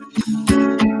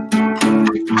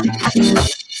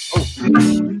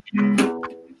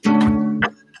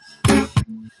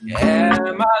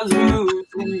 Am I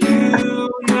losing you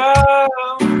now?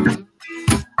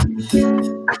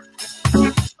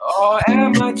 Or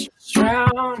am I just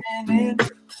drowning in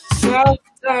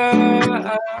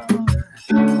self-doubt?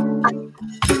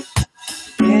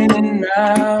 In and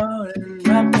out and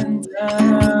up and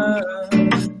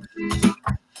down.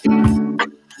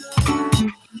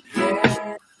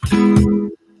 Yeah.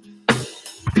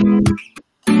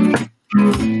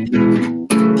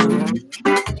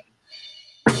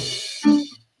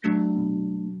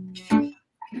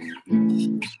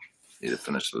 Need to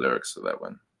finish the lyrics of that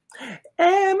one.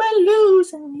 Am I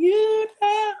losing you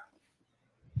now?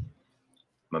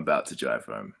 I'm about to drive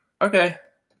home. Okay,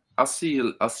 I'll see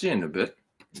you in a bit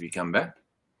if you come back.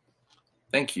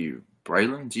 Thank you,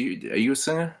 Braylon. Are you a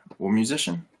singer or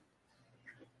musician?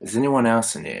 Is anyone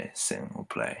else in here sing or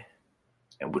play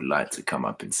and would like to come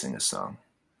up and sing a song?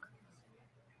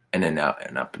 In and out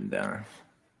and up and down.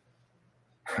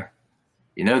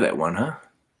 You know that one, huh?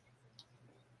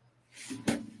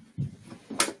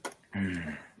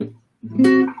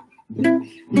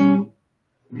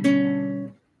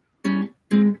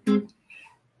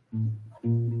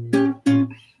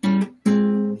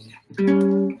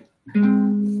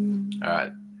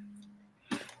 Alright.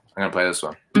 I'm gonna play this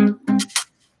one.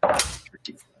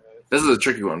 This is a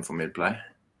tricky one for me to play,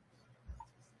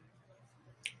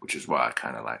 which is why I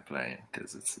kind of like playing,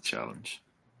 because it's a challenge.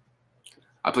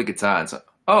 I play guitar and so,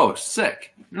 oh,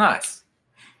 sick, nice.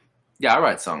 Yeah, I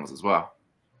write songs as well.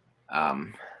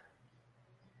 I've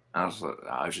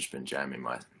just been jamming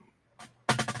my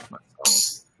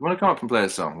songs. You want to come up and play a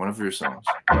song, one of your songs?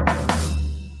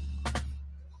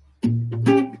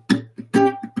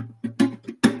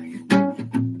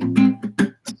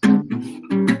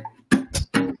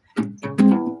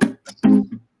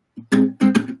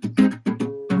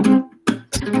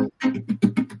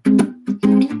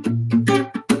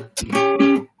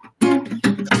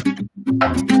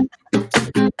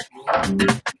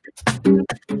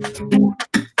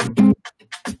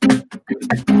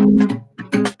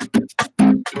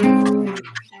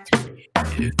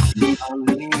 I'm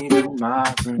leaving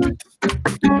my room.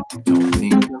 Don't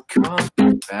think you'll come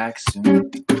back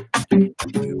soon.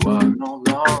 You are no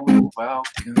longer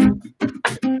welcome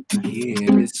here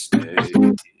to stay.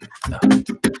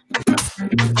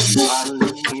 I'm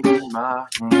leaving my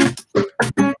room.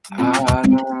 I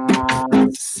don't want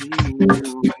to see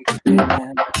you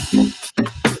again.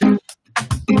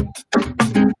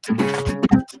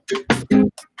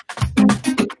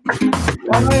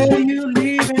 Why are you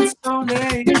leaving so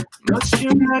late? Must you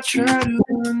not try to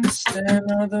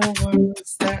understand all the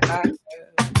words that I have?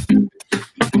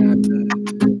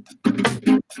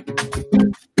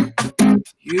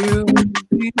 You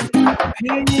be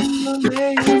painting the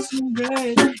layers in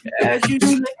red as you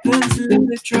slip into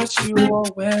the dress you wore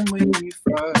when we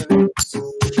first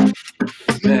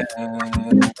met.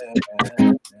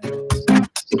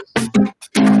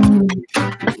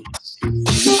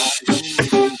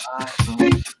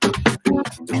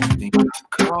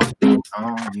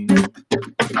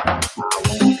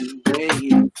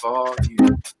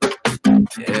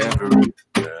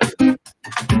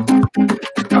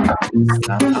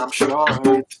 I'm sure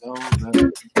it's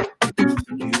over.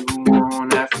 You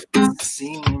won't have to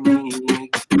see me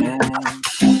again.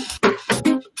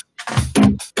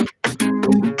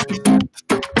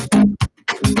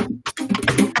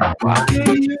 Why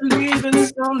are you leaving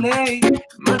so late?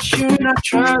 But you're not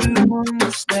trying to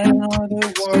understand all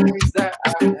the worries that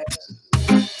I have.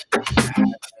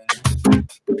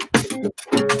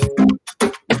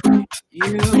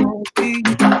 You'll be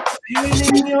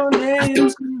painting your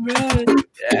nails in red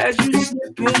as you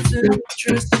slip into the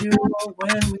dress you wore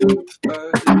when we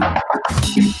were.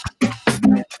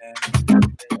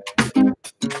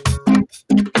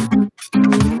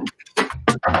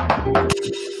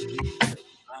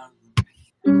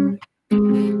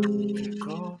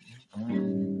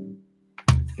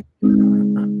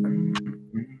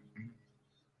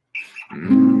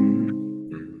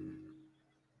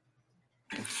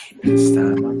 This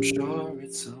time I'm sure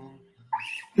it's over.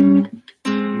 You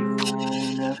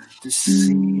won't have to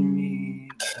see me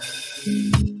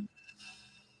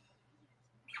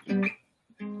again.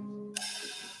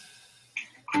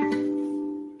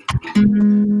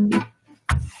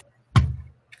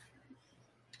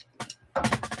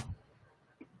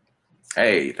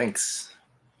 Hey, thanks.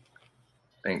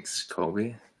 Thanks,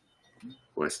 Colby.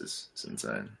 Voice is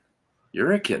insane.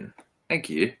 Hurricane.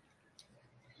 Thank you.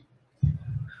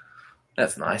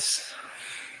 That's nice.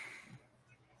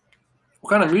 What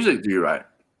kind of music do you write?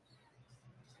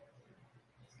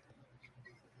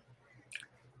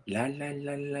 La la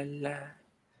la la la.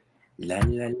 La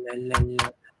la la la la.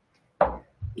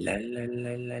 La la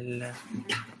la la la.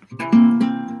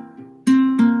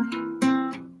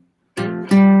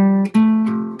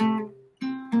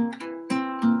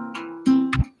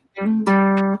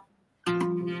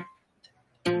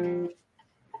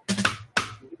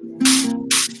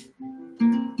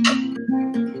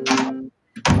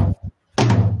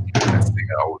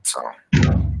 Old song.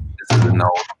 This is an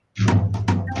old.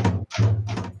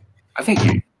 I think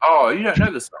you. Oh, you don't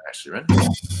know this song actually, man.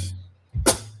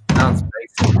 Sounds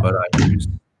basic, but I use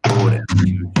chord and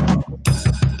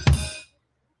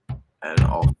an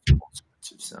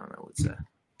alternative sound, I would say.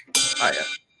 Oh yeah,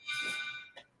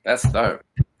 that's dope.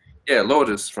 Yeah, Lord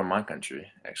is from my country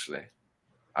actually.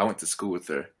 I went to school with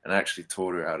her and I actually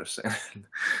taught her how to sing.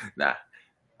 Nah,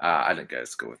 I didn't go to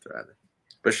school with her either.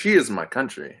 But she is my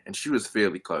country, and she was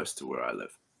fairly close to where I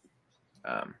live.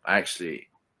 I actually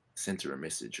sent her a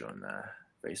message on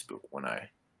Facebook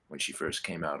when she first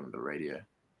came out on the radio.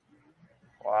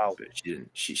 Wow. But she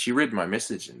didn't. She read my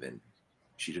message and then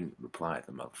she didn't reply,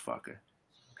 the motherfucker,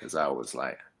 because I was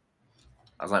like,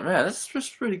 man, that's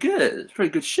just pretty good. It's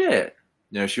pretty good shit.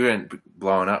 You know, she wasn't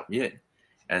blowing up yet,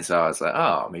 and so I was like,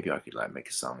 oh, maybe I could like make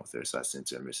a song with her. So I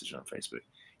sent her a message on Facebook.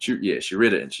 She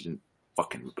read it and she didn't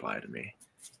fucking reply to me.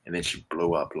 And then she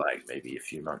blew up like maybe a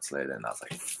few months later, and I was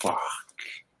like, fuck.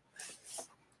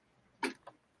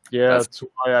 Yeah, that's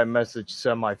why I message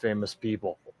semi-famous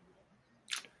people.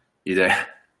 You there?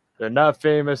 They're not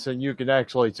famous, and you can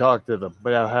actually talk to them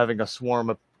without having a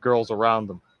swarm of girls around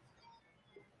them.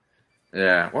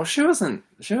 Yeah. Well, she wasn't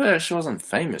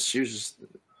famous. She was just.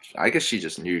 I guess she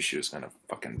just knew she was gonna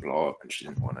fucking blow up, and she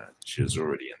didn't want to. She was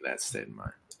already in that state of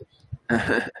mind.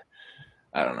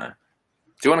 I don't know.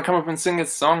 Do you want to come up and sing a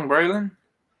song, Braylon?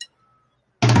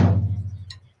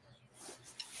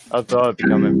 I thought I'd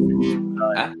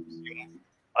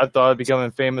becoming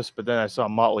famous, but then I saw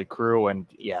Motley Crue, and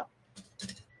yeah.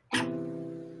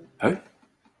 Who?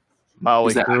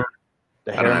 Motley Crue,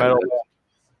 the hair metal band.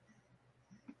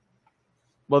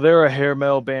 Well, they're a hair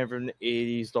metal band from the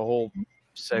 80s, the whole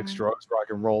sex, drugs, rock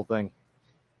and roll thing.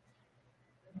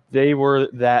 They were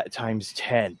that times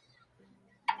 10.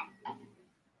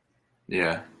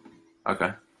 Yeah.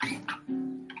 Okay.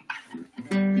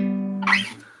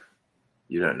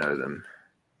 You don't know them.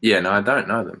 Yeah, no, I don't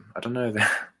know them. I don't know them.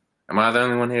 Am I the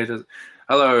only one here?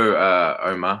 Hello,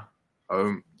 Omar.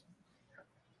 Omar?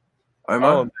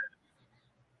 Oh,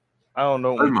 I don't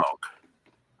know. Omar.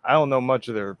 I don't know much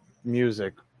of their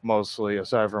music, mostly,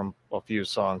 aside from a few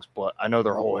songs, but I know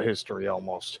their whole history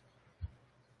almost.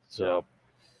 So,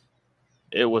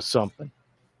 it was something.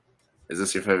 Is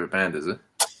this your favorite band, is it?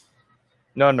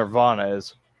 No, Nirvana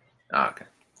is. Ah, okay.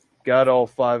 Got all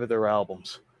 5 of their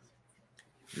albums.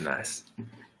 Nice.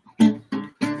 Okay.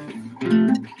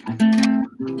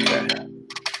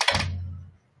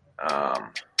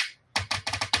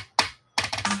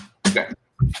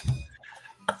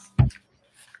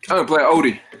 I'm gonna play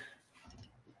oldie.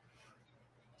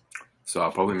 So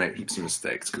I'll probably make heaps of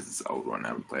mistakes because it's an old one I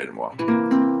haven't played in a while.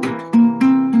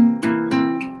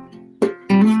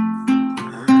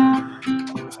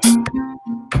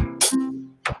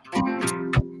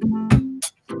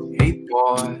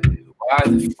 by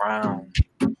the frown.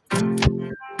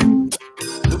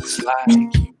 Looks like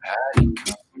you had it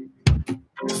coming.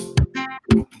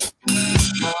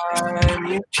 Time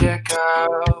you check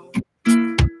out.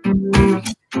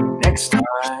 Next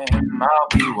time I'll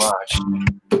be watching.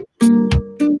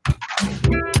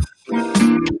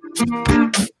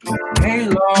 Hey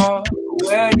Lord,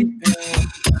 where you been?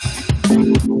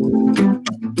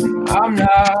 I'm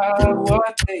not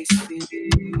what they say.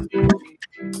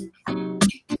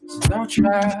 So don't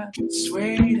try to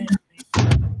persuade me.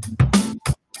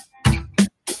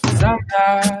 'Cause I'm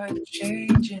not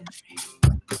changing me.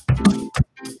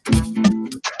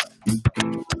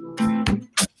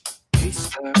 Hey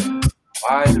sir,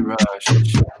 why the rush?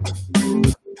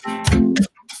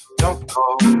 Don't go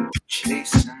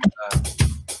chasing love.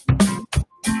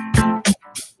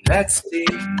 Let's see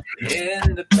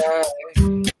in the bag.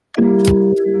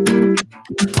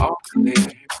 All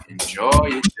clear, enjoy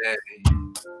your day.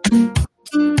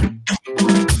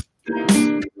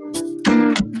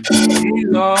 Hey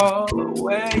Lord,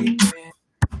 where you been?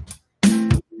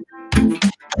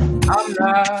 I'm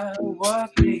not what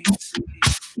they say.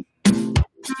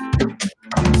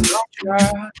 Don't try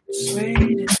to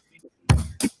persuade me.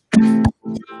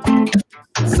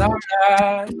 'Cause I'm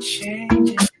not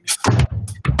changing.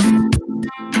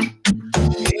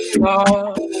 Hey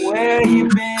Lord, where you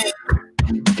been?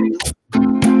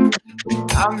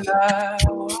 I'm not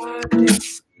what they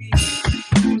say.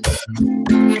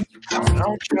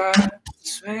 Don't try to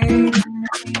persuade me.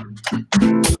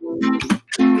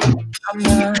 I'm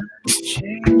not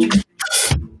changing.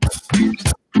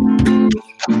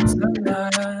 'Cause I'm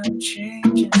not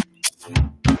changing.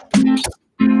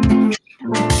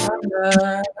 I'm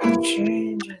not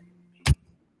changing.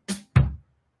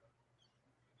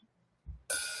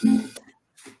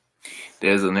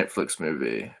 There's a Netflix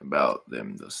movie about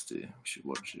them, Dusty. We should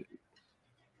watch it.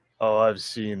 Oh, I've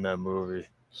seen that movie.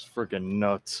 It's freaking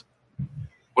nuts.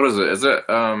 What is it? Is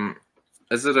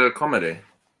it a comedy?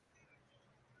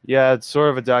 Yeah, it's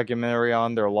sort of a documentary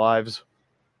on their lives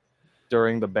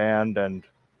during the band, and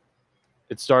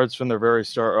it starts from their very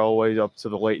start all the way up to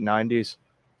the late 90s.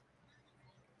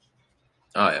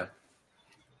 Oh, yeah.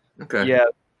 Okay. Yeah,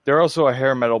 they're also a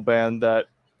hair metal band,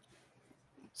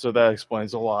 so that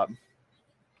explains a lot.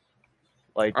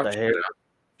 Like I'll the check hair, it out.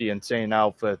 the insane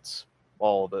outfits,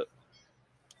 all of it.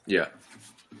 Yeah.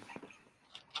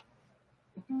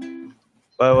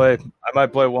 By the way, I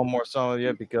might play one more song with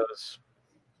you because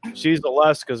She's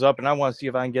Alaska's up, and I want to see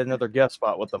if I can get another guest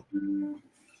spot with them.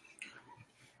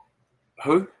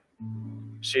 Who?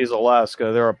 She's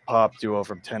Alaska. They're a pop duo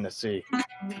from Tennessee.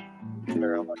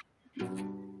 Maryland.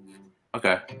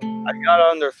 Okay. I got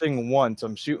on their thing once.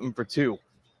 I'm shooting for 2.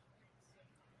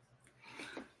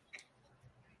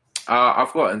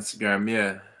 I've got Instagram,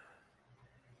 yeah.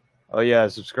 Oh yeah,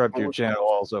 subscribe to your channel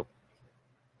also.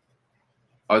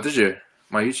 Oh, did you?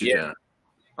 My YouTube Yeah. channel.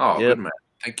 Oh, Yep. good man.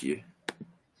 Thank you.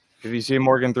 If you see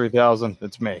Morgan 3000,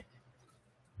 it's me.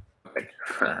 Okay.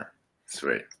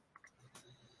 Sweet.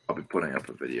 I'll be putting up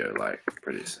a video like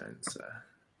pretty soon. So,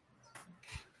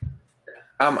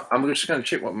 I'm just gonna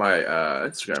check what my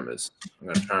Instagram is. I'm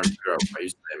gonna try and figure out what my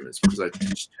username is because I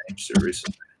just changed it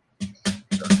recently.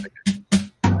 So I think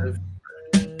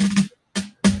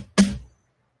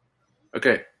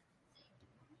okay.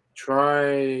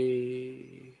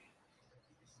 Try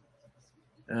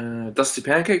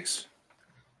Dustypancakes.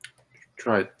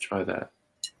 Try that.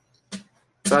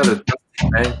 It's either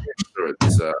Dustypancakes or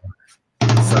it's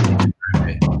something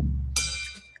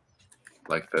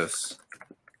like this.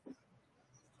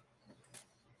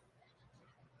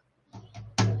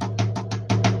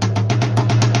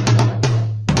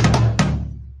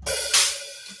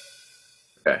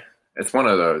 Okay, it's one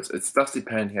of those. It's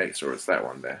Dustypancakes or it's that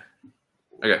one there.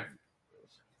 Okay.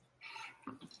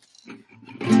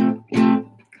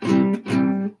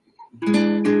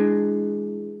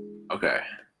 Okay.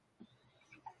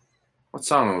 What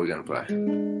song are we gonna play?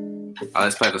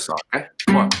 Let's play the song, okay?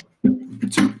 1,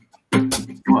 2,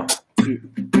 1, 2,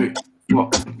 3, 4.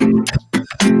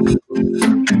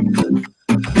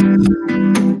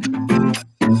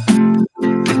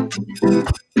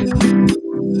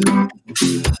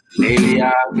 Lately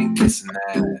I've been kissing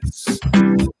ass.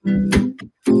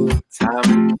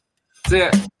 Time. See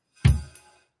ya.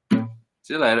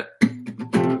 See you later.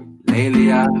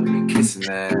 Lately I've been kissing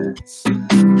ass.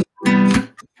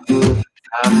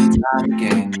 Time and time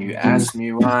again, you ask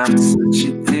me why I'm such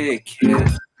a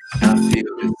dickhead. I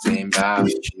feel the same about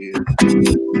you.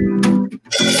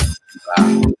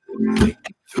 About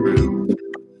breaking through.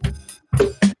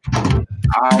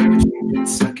 I've been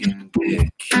sucking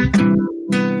dick.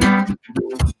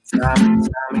 Time and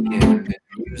time again,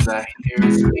 I hear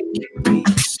is making me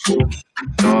sick.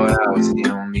 Thought I was the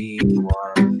only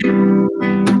one.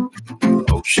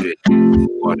 Oh shit,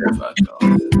 what have I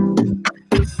done?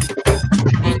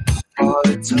 Oh,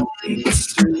 it's only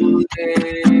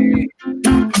yesterday.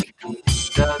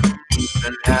 Doesn't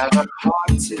even have a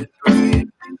heart to break.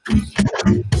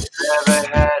 Never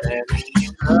had any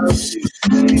love to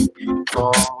say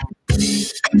for me.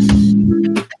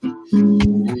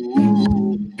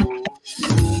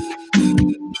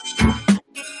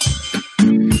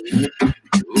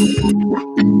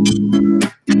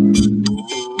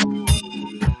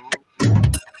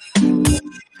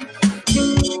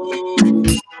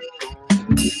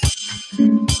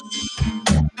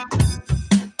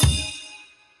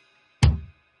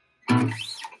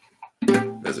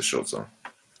 There's a short song.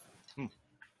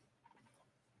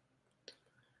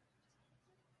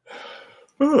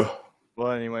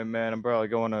 Well, anyway, man, I'm probably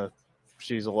going to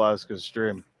She's Alaska's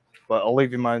stream, but I'll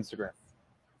leave you my Instagram.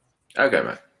 Okay,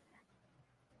 man.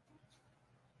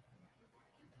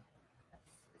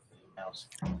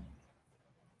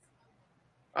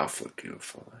 I'll flick you a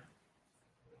follow.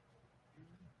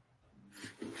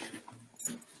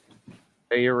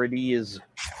 There it is.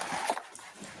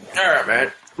 All right,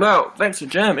 man. Well, thanks for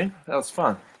jamming. That was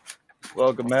fun.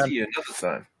 Welcome, man. See you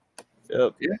another time.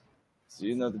 Yep. Yeah. See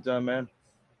you another time, man.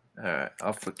 All right,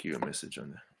 I'll flick you a message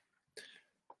on there.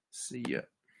 See ya.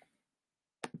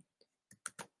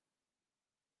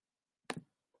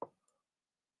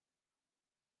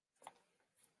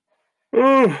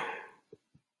 Oh,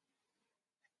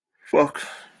 fuck.